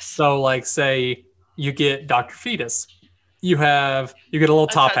 Yes. So, like, say you get Dr. Fetus, you get a little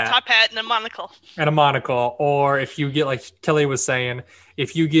top hat and a monocle. Or if you get, like Kelly was saying,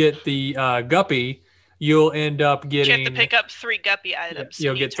 if you get the Guppy, you'll end up getting. You have to pick up 3 Guppy items.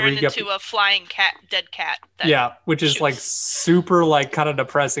 You'll get 3 Guppy. Into a flying dead cat. Which is like super, like, kind of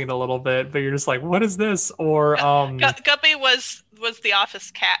depressing a little bit. But you're just like, what is this? Or Guppy was the office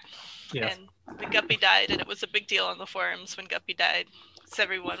cat. Yes. And the Guppy died, and it was a big deal on the forums when Guppy died. So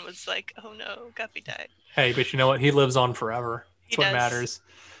everyone was like, "Oh no, Guppy died." Hey, but you know what? He lives on forever. That's what matters.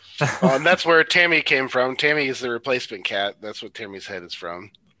 And that's where Tammy came from. Tammy is the replacement cat. That's what Tammy's head is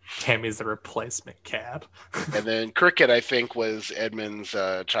from. Tammy's the replacement cat. And then Cricket, I think, was Edmund's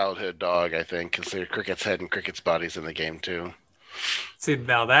childhood dog, I think, because there's Cricket's head and Cricket's body's in the game, too. See,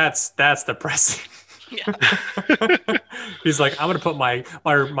 now that's depressing. Yeah. He's like, I'm gonna put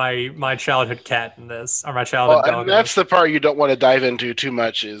my childhood cat in this, or my childhood dog. And that's the part you don't want to dive into too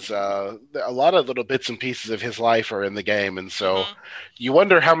much. Is a lot of little bits and pieces of his life are in the game, and so you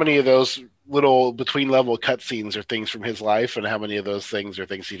wonder how many of those little between level cutscenes are things from his life, and how many of those things are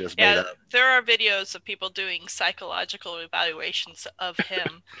things he just made up. There are videos of people doing psychological evaluations of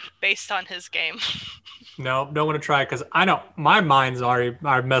him based on his game. No, don't want to try, because I know my mind's already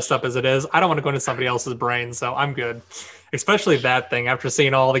messed up as it is. I don't want to go into somebody else's brain, so I'm good. Especially that thing after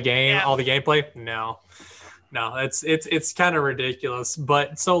seeing all the gameplay. No, it's kind of ridiculous.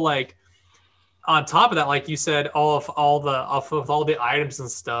 But so, like, on top of that, like you said, all the items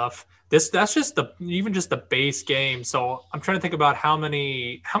and stuff. That's just the base game. So I'm trying to think about how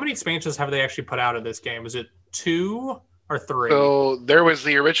many expansions have they actually put out of this game? Is it 2 or 3? So there was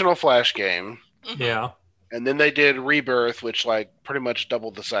the original Flash game. Yeah. And then they did Rebirth, which like pretty much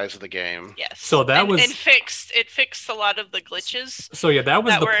doubled the size of the game. Yes. So that it fixed a lot of the glitches. So yeah, that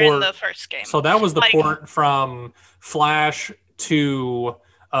was the port in the first game. So that was the port from Flash to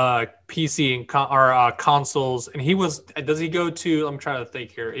PC and consoles. And does he go to? I'm trying to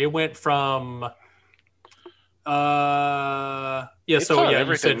think here. It went from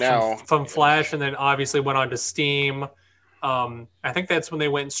everything now from Flash, and then obviously went on to Steam. I think that's when they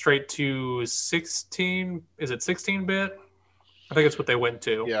went straight to 16. Is it 16-bit? I think that's what they went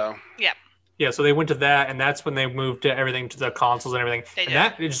to. Yeah. Yeah. Yeah. So they went to that, and that's when they moved to everything, to the consoles and everything.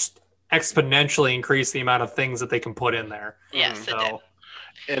 That just exponentially increased the amount of things that they can put in there. Yes, it did.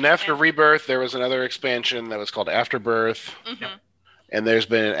 And after Rebirth, there was another expansion that was called Afterbirth. Mm-hmm. And there's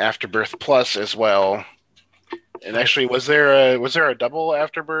been an Afterbirth Plus as well. And actually, was there a double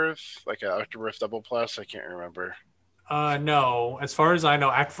Afterbirth, like an Afterbirth Double Plus? I can't remember. No, as far as I know,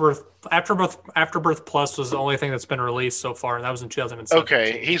 Afterbirth Plus was the only thing that's been released so far, and that was in 2017.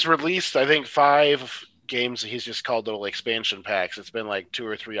 Okay, he's released, I think, 5 games. He's just called little expansion packs. It's been like 2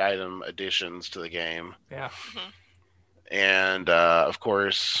 or 3 item additions to the game. Yeah. Mm-hmm. And of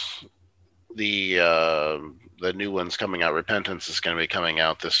course, the new one's coming out. Repentance is going to be coming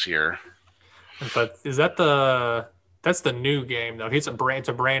out this year. But is that's the new game though? It's a brand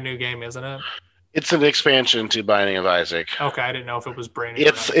new game, isn't it? It's an expansion to Binding of Isaac. Okay, I didn't know if it was brand new.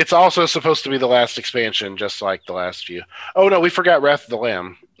 It's also supposed to be the last expansion, just like the last few. Oh no, we forgot Wrath of the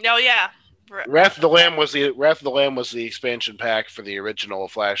Lamb. Oh yeah, Wrath of the Lamb was the expansion pack for the original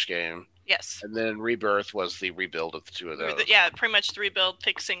Flash game. Yes. And then Rebirth was the rebuild of the 2 of those. Yeah, pretty much the rebuild,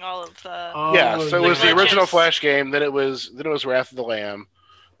 fixing all of the. So it was the original Flash game. Then it was Wrath of the Lamb.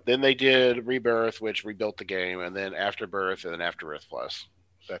 Then they did Rebirth, which rebuilt the game, and then Afterbirth, and then Afterbirth Plus.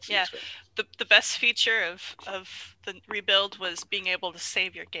 That's the best feature of the rebuild was being able to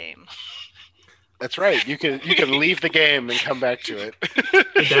save your game. That's right. You can leave the game and come back to it.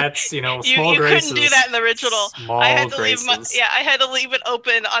 That's small you graces. You couldn't do that in the original. I had to leave it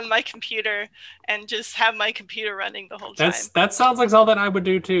open on my computer and just have my computer running the whole time. That sounds like something I would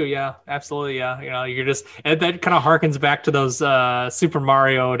do too. Yeah, absolutely. Yeah, you're just, and that kind of harkens back to those Super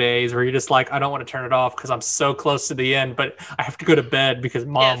Mario days where you're just like, I don't want to turn it off because I'm so close to the end, but I have to go to bed because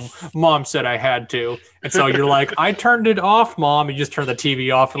mom said I had to, and so you're like, I turned it off, Mom. You just turn the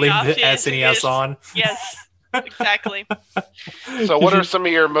TV off and leave the SNES on. Yes, exactly. So, what are some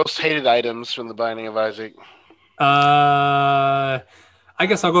of your most hated items from the Binding of Isaac? I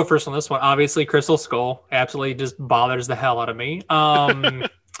guess I'll go first on this one. Obviously, Crystal Skull absolutely just bothers the hell out of me.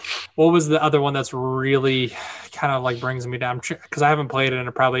 What was the other one that's really kind of like brings me down? Because I haven't played it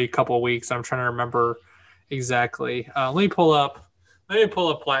in probably a couple of weeks. I'm trying to remember Exactly. Let me pull up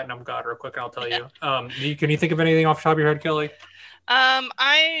Platinum God real quick. I'll tell you. Can you think of anything off the top of your head, Kelly?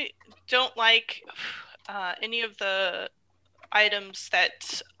 I don't like any of the items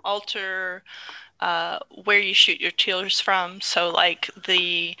that alter where you shoot your tears from. So like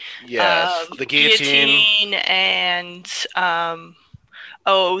the guillotine and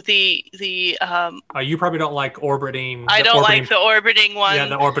you probably don't like orbiting. I don't like the orbiting one. Yeah,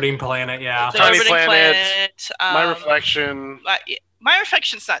 the orbiting planet. Yeah, the Tiny planet. My reflection. My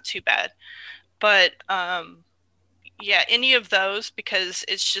reflection's not too bad, but yeah, any of those, because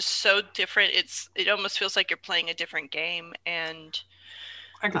it's just so different. It almost feels like you're playing a different game, and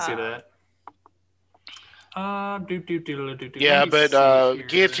I can see that. Yeah, but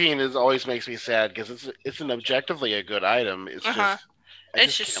guillotine always makes me sad because it's an objectively a good item. It's just I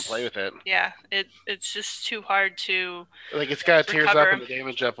just can't play with it. Yeah, it's just too hard to it's got tears up and the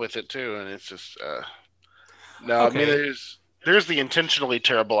damage up with it too, and it's just no. Okay. I mean, there's the intentionally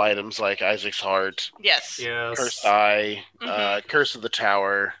terrible items like Isaac's Heart, yes, Cursed Eye, Curse of the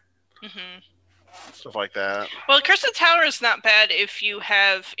Tower, stuff like that. Well, Curse of the Tower is not bad if you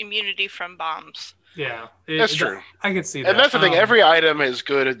have immunity from bombs. Yeah, that's true. I can see that. And that's the thing. Every item is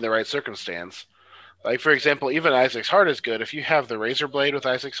good in the right circumstance. Like, for example, even Isaac's Heart is good. If you have the Razor Blade with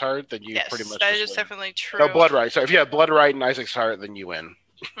Isaac's Heart, then you pretty much that is win. Definitely true. No, Bloodright. So if you have Bloodright and Isaac's Heart, then you win.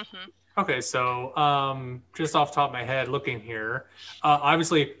 Okay, so just off the top of my head, looking here,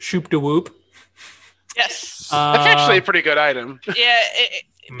 obviously Shoop de Whoop. Yes. That's actually a pretty good item. Yeah,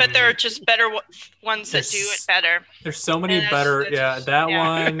 but there are just better ones that do it better. There's so many better.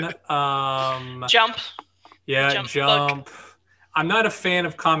 One. Jump. Yeah, jump. I'm not a fan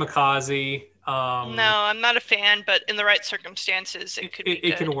of Kamikaze. No, I'm not a fan, but in the right circumstances, it could be good.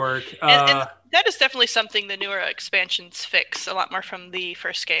 It can work. And that is definitely something the newer expansions fix a lot more from the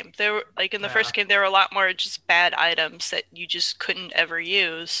first game. There were in the first game, there were a lot more just bad items that you just couldn't ever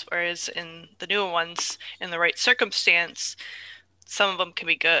use, whereas in the newer ones, in the right circumstance, some of them can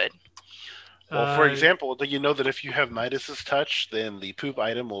be good. Well, for example, do you know that if you have Midas's Touch, then the poop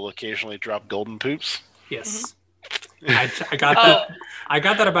item will occasionally drop golden poops? Yes. I got that. I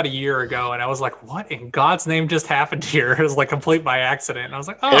got that about a year ago, and I was like, "What in God's name just happened here?" It was like complete by accident. And I was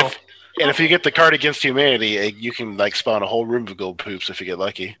like, "Oh." And if you get the card Against Humanity, you can spawn a whole room of gold poops if you get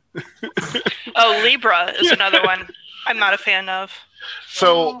lucky. Libra is another one I'm not a fan of.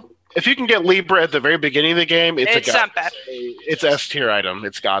 So if you can get Libra at the very beginning of the game, it's not bad. It's S tier item.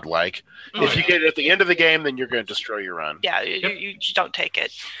 It's godlike. If you get it at the end of the game, then you're going to destroy your run. Yeah, you don't take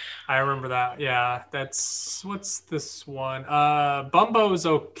it. I remember that. Yeah, what's this one? Bumbo's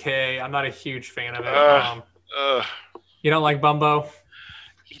okay. I'm not a huge fan of it. You don't like Bumbo?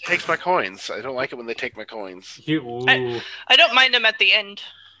 He takes my coins. I don't like it when they take my coins. I don't mind him at the end.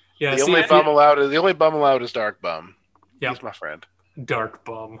 Yeah, the only bum allowed is Dark Bum. Yep. He's my friend. Dark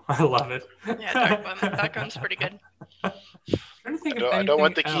Bum. I love it. Yeah, Dark Bum. That gun's pretty good. I don't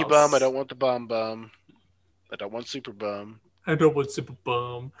want the Key Bum. I don't want the Bum Bum. I don't want Super Bum. I don't want Super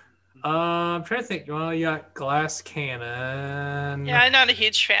Bum. I'm trying to think. Well, you got Glass Cannon. Yeah, I'm not a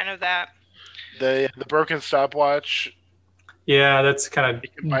huge fan of that. The broken stopwatch. Yeah, that's kind of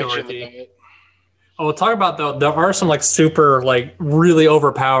dorky. Oh, we'll talk about there are some super really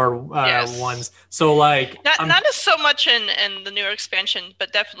overpowered ones. So not as so much in the newer expansion,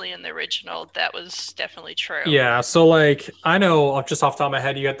 but definitely in the original. That was definitely true. Yeah. So I know just off the top of my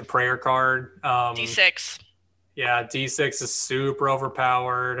head, you got the prayer card. D6. Yeah, D6 is super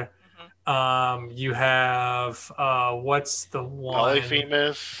overpowered. You have what's the one?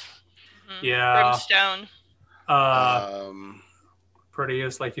 Polyphemus. Yeah. Brimstone.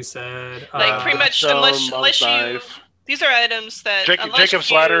 Prettiest, like you said. Pretty much, unless you. These are its that. Jacob's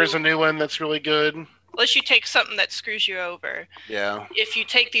Ladder is a new one that's really good. Unless you take something that screws you over. Yeah. If you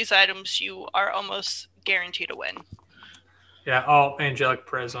take these items, you are almost guaranteed to win. Yeah. Oh, Angelic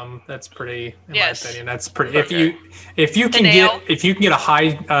Prism. That's pretty. In my opinion, that's pretty. Okay. If you can get a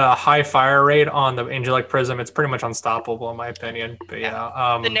high fire rate on the Angelic Prism, it's pretty much unstoppable in my opinion. But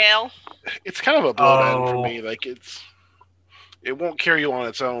yeah. The nail. It's kind of a blowout for me. It won't carry you on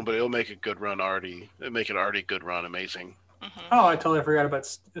its own, but it'll make a good run already. It'll make an already good run amazing. Oh, I totally forgot about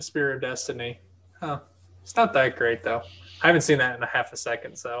the Spirit of Destiny. Oh, it's not that great though. I haven't seen that in a half a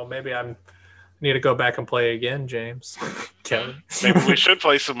second, so maybe I need to go back and play again, James. Kelly. Maybe we should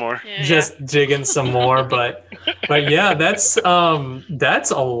play some more. Just digging some more, but yeah, that's a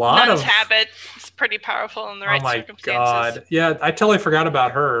lot Nun's Habit. It's pretty powerful in the right circumstances. Oh my god! Yeah, I totally forgot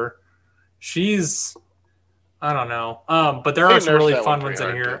about her. She's. I don't know. But there are some really fun ones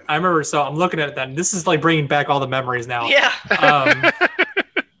in here. I remember, so I'm looking at that, and this is bringing back all the memories now. Yeah.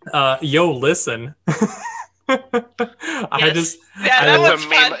 Yo, listen.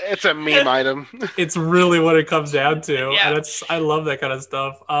 It's a meme item. It's really what it comes down to. Yeah. And I love that kind of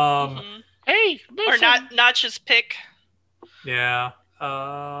stuff. Hey, or Notch's pick. Yeah.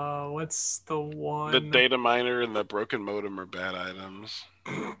 What's the one? The data miner and the broken modem are bad items.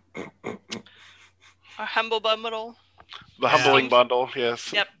 A humble bundle. The humbling bundle,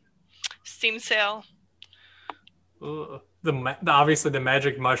 yes. Yep. Steam sale. Obviously the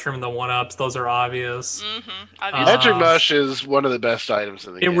magic mushroom and the 1-ups, those are obvious. Magic mush is one of the best items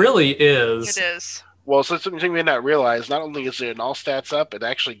in the game. It really is. It is. Well, so something you may not realize, not only is it an all stats up, it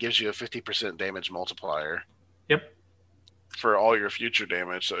actually gives you a 50% damage multiplier. Yep. For all your future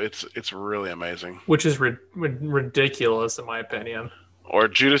damage, so it's really amazing. Which is ridiculous in my opinion. Or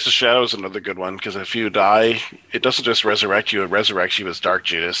Judas' Shadow is another good one, because if you die, it doesn't just resurrect you, it resurrects you as Dark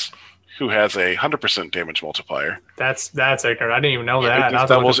Judas, who has a 100% damage multiplier. That's ignorant. I didn't even know that.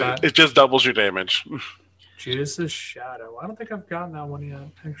 It just doubles your damage. Judas' Shadow. I don't think I've gotten that one yet,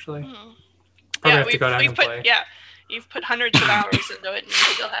 actually. Probably have to go down and play. Yeah, you've put hundreds of hours into it, and you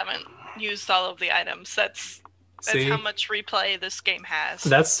still haven't used all of the items. That's how much replay this game has.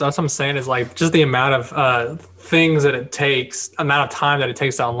 That's what I'm saying is like just the amount of things that it takes, amount of time that it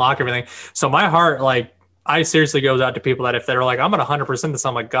takes to unlock everything. So my heart, like, I seriously goes out to people that if they're like, I'm at 100% this,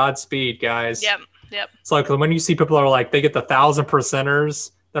 I'm like, Godspeed, guys. Yep. It's like when you see people that are like, they get the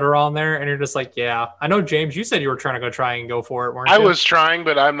 1,000%ers that are on there, and you're just like, yeah. I know, James, you said you were trying to try and go for it, weren't you? I was trying,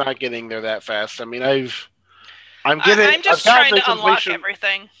 but I'm not getting there that fast. I mean, I'm just trying to unlock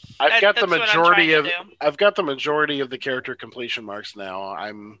everything. I've got the majority of the character completion marks now.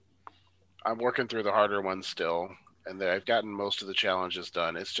 I'm working through the harder ones still, and I've gotten most of the challenges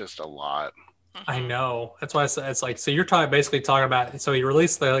done. It's just a lot. I know. That's why it's like, so you're basically talking about, so you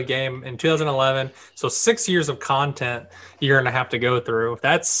released the game in 2011, so 6 years of content you're going to have to go through.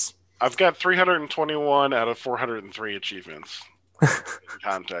 I've got 321 out of 403 achievements. In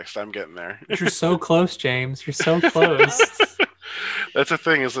context, I'm getting there. You're so close, James. You're so close. That's the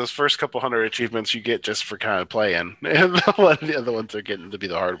thing, is those first couple hundred achievements you get just for kind of playing, and the other ones are getting to be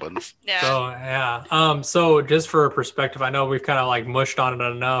the hard ones. Yeah. So yeah. So just for a perspective, I know we've kind of like mushed on it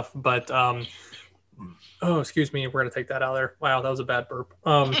enough, but oh, excuse me, we're gonna take that out of there. Wow, that was a bad burp.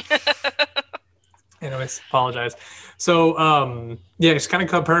 Anyways, apologize. So yeah, just kind of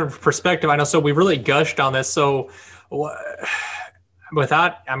compare perspective. I know. So we really gushed on this. So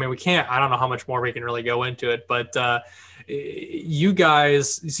without, I mean, we can't. I don't know how much more we can really go into it, but. You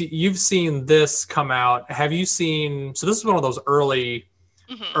guys, you've seen this come out. Have you seen? So this is one of those early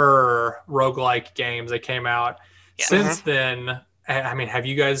roguelike games that came out. Yeah. Since then, I mean, have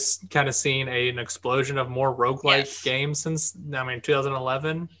you guys kind of seen an explosion of more roguelike games since? I mean,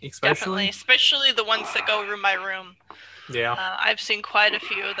 2011, especially the ones that go room by room. Yeah, I've seen quite a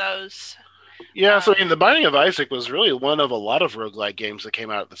few of those. Yeah, so I mean, The Binding of Isaac was really one of a lot of roguelike games that came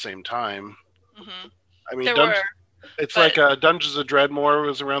out at the same time. I mean, it's like Dungeons of Dreadmore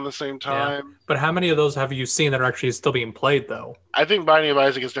was around the same time. Yeah. But how many of those have you seen that are actually still being played, though? I think Binding of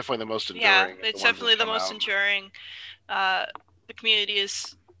Isaac is definitely the most enduring. Yeah, it's definitely the most enduring. The community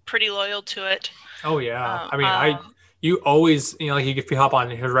is pretty loyal to it. Oh, yeah. I mean, you always, like if you hop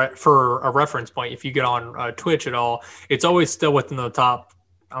on for a reference point, if you get on Twitch at all, it's always still within the top,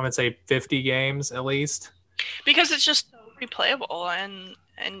 I'm going to say 50 games at least. Because it's just replayable and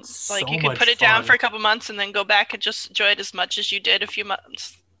like so you could put it down for a couple months and then go back and just enjoy it as much as you did a few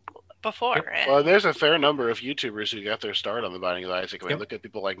months before. Yep. Well, there's a fair number of YouTubers who got their start on The Binding of Isaac. I mean, look at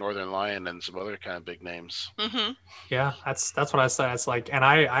people like Northern Lion and some other kind of big names. Yeah, that's what I said. It's like, and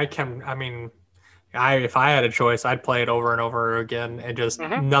if I had a choice, I'd play it over and over again and just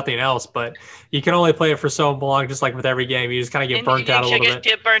nothing else. But you can only play it for so long, just like with every game. You just kind of get burnt out a little bit.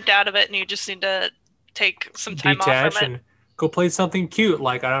 Get burnt out of it, and you just need to take some time off from it. And go play something cute,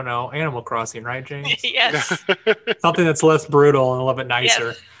 like, I don't know, Animal Crossing, right, James? Yes. Something that's less brutal and a little bit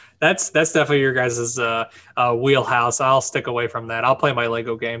nicer. Yes. That's definitely your guys' wheelhouse. I'll stick away from that. I'll play my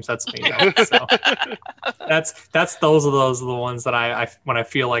Lego games. That's me. So those are the ones that I when I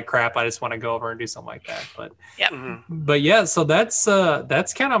feel like crap, I just want to go over and do something like that. But but yeah, so that's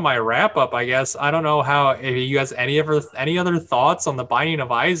kind of my wrap up, I guess. I don't know if you guys any other thoughts on The Binding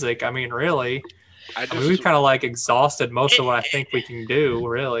of Isaac. I mean, really. We've kind of like exhausted most of what I think we can do,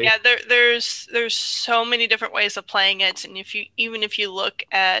 really. Yeah, there's so many different ways of playing it, and if you look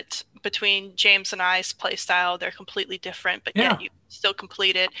at between James and I's play style, they're completely different, but yet you still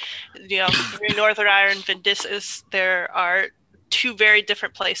complete it. You know, in Northern Iron and Vindicus, there are two very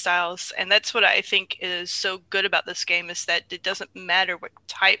different play styles, and that's what I think is so good about this game, is that it doesn't matter what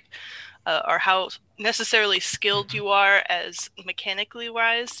type or how necessarily skilled you are as mechanically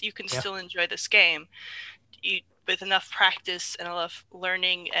wise, you can still enjoy this game. with enough practice and enough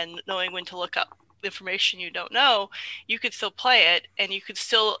learning and knowing when to look up information you don't know, you could still play it and you could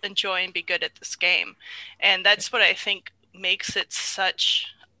still enjoy and be good at this game. And that's what I think makes it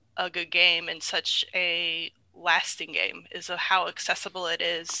such a good game and such a lasting game, is how accessible it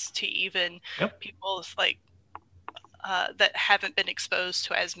is to even people like that haven't been exposed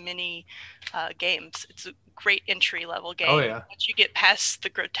to as many games. It's a great entry level game. Once you get past the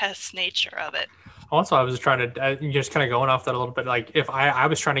grotesque nature of it. Also, I was trying to just kind of going off that a little bit. Like, if I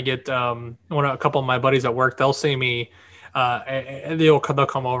was trying to get a couple of my buddies at work, they'll see me, and they'll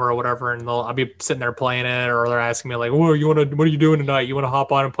come over or whatever, and I'll be sitting there playing it, or they're asking me like, what are you doing tonight? You want to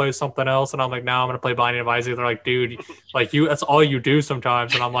hop on and play something else? And I'm like, no, I'm gonna play Binding of Isaac. They're like, dude, like that's all you do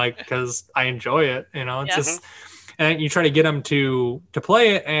sometimes. And I'm like, because I enjoy it, It's just, and you try to get them to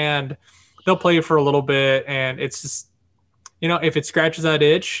play it, and they'll play it for a little bit, and it's just. If it scratches that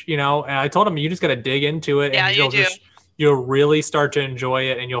itch, and I told him you just got to dig into it, and you'll really start to enjoy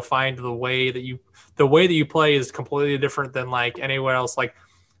it, and you'll find the way that you play is completely different than like anywhere else. Like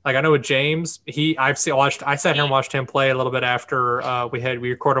I know with James, I sat here and watched him play a little bit after we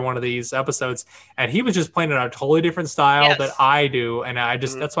recorded one of these episodes, and he was just playing in a totally different style that I do, and I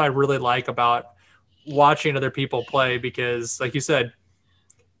just that's what I really like about watching other people play, because like you said,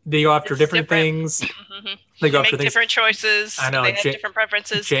 they go after different things. They go after different choices. I know. They have different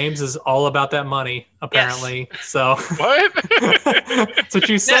preferences. James is all about that money, apparently. Yes. So what? That's what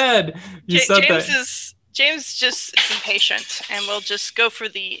you said. James just is impatient and will just go for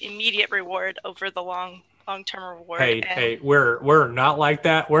the immediate reward over the long-term reward. Hey, we're not like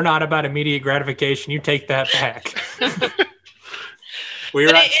that. We're not about immediate gratification. You take that back.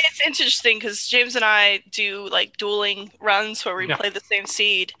 It's interesting because James and I do like dueling runs where we play the same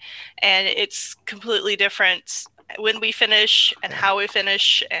seed, and it's completely different when we finish and how we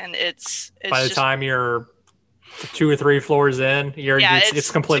finish, and it's by the time you're 2 or 3 floors in,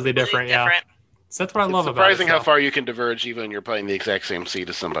 it's completely different. Yeah, so that's what I love about it. Surprising how far you can diverge even when you're playing the exact same seed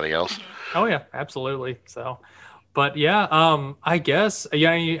as somebody else. Oh yeah, absolutely. So. But yeah, I guess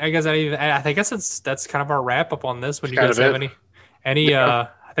that's kind of our wrap up on this. Would you guys have any I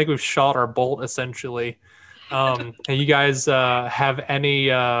think we've shot our bolt essentially. You guys have any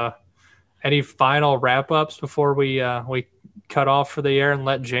final wrap ups before we cut off for the air and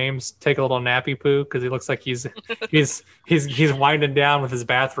let James take a little nappy poo, because he looks like he's winding down with his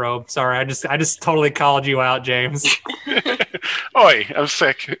bathrobe. Sorry, I just totally called you out, James. Oi, I'm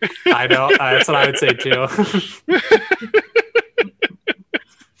sick. I know. That's what I would say too.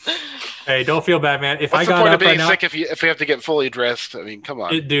 Hey, don't feel bad, man. What's the point of being sick if we have to get fully dressed? I mean, come on.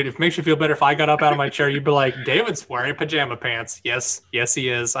 Dude, if it makes you feel better, if I got up out of my chair, you'd be like, David's wearing pajama pants. Yes, he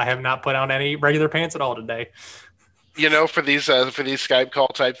is. I have not put on any regular pants at all today. For these Skype call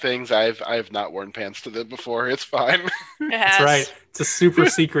type things, I've not worn pants to them before. It's fine. That's right. It's a super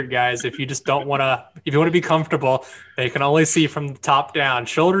secret, guys. If you just don't want to, if you want to be comfortable, they can only see from the top down,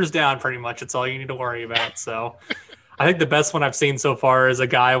 shoulders down, pretty much. It's all you need to worry about. So. I think the best one I've seen so far is a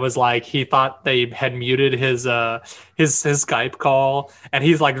guy was like, he thought they had muted his Skype call, and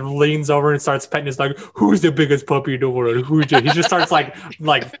he's like leans over and starts petting. He's like, "Who's the biggest puppy in the world? He just starts like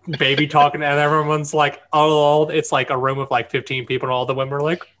baby talking, and everyone's like, "Oh, it's like a room of like 15 people, and all the women are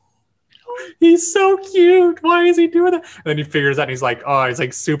like, he's so cute. Why is he doing that?" And then he figures out, and he's like, "Oh, he's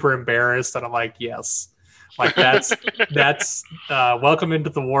like super embarrassed," and I'm like, "Yes." Like that's welcome into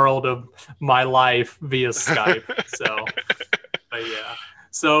the world of my life via Skype. So, but yeah.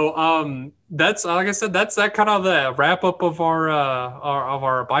 So that's like I said, that's that kind of the wrap up of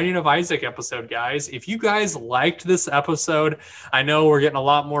our Binding of Isaac episode, guys. If you guys liked this episode, I know we're getting a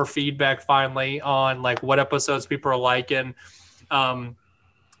lot more feedback finally on like what episodes people are liking.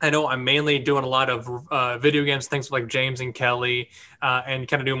 I know I'm mainly doing a lot of video games, things like James and Kelly, and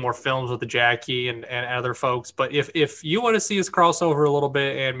kind of doing more films with the Jackie and other folks. But if you want to see us cross over a little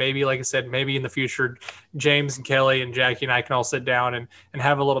bit, and maybe, like I said, maybe in the future, James and Kelly and Jackie and I can all sit down and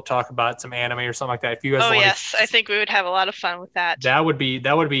have a little talk about some anime or something like that. If you guys yes, I think we would have a lot of fun with that. That would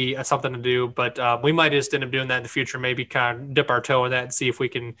be something to do. But we might just end up doing that in the future. Maybe kind of dip our toe in that and see if we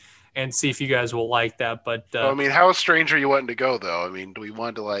can. And see if you guys will like that. But I mean, how strange are you wanting to go, though? I mean, do we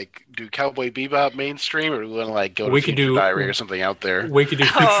want to like do Cowboy Bebop mainstream, or do we want to like go to Future Diary or something out there? We could do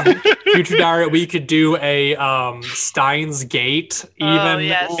Future Diary. We could do a Steins Gate even. Oh,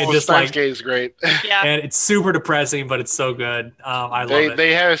 yes. Steins Gate is great. Yeah, and it's super depressing, but it's so good. I love it.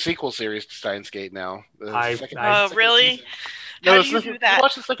 They have a sequel series to Steins Gate now. Really? Season. No, you do that? You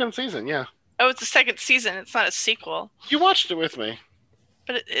watched the second season, yeah. Oh, it's the second season. It's not a sequel. You watched it with me.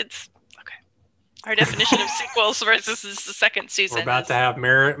 But it's okay. our definition of sequels versus the second season. We're about to have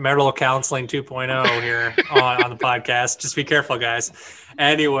marital counseling 2.0 here on the podcast. Just be careful, guys.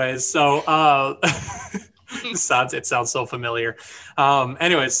 Anyways, so it sounds so familiar.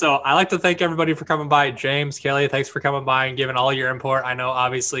 Anyways, so I like to thank everybody for coming by. James, Kelly, thanks for coming by and giving all your input. I know,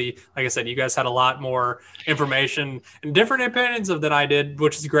 obviously, like I said, you guys had a lot more information and different opinions than I did,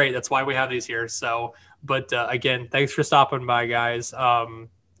 which is great. That's why we have these here. So, but again, thanks for stopping by, guys.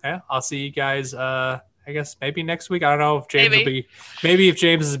 Yeah, I'll see you guys. I guess maybe next week. I don't know if James will be. Maybe if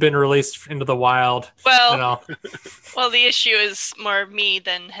James has been released into the wild. Well, well, the issue is more me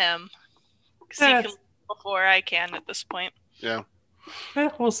than him. Because he can before I can at this point. Yeah.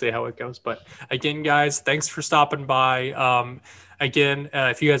 We'll see how it goes. But again, guys, thanks for stopping by. Again,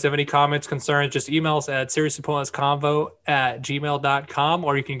 if you guys have any comments, concerns, just email us at seriouslypointlessconvo@gmail.com,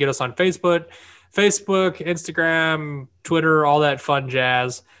 or you can get us on Facebook, Instagram, Twitter, all that fun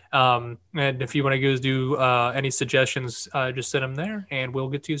jazz. And if you want to do any suggestions, just send them there, and we'll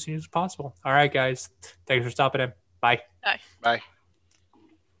get to you as soon as possible. All right, guys. Thanks for stopping in. Bye. Bye. Bye.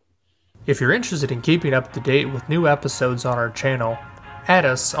 If you're interested in keeping up to date with new episodes on our channel, add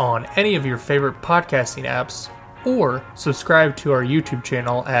us on any of your favorite podcasting apps, or subscribe to our YouTube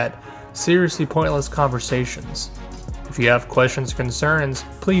channel at Seriously Pointless Conversations. If you have questions or concerns,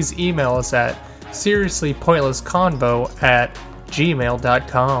 please email us at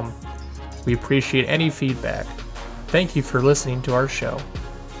seriouslypointlessconvo@gmail.com. We appreciate any feedback. Thank you for listening to our show.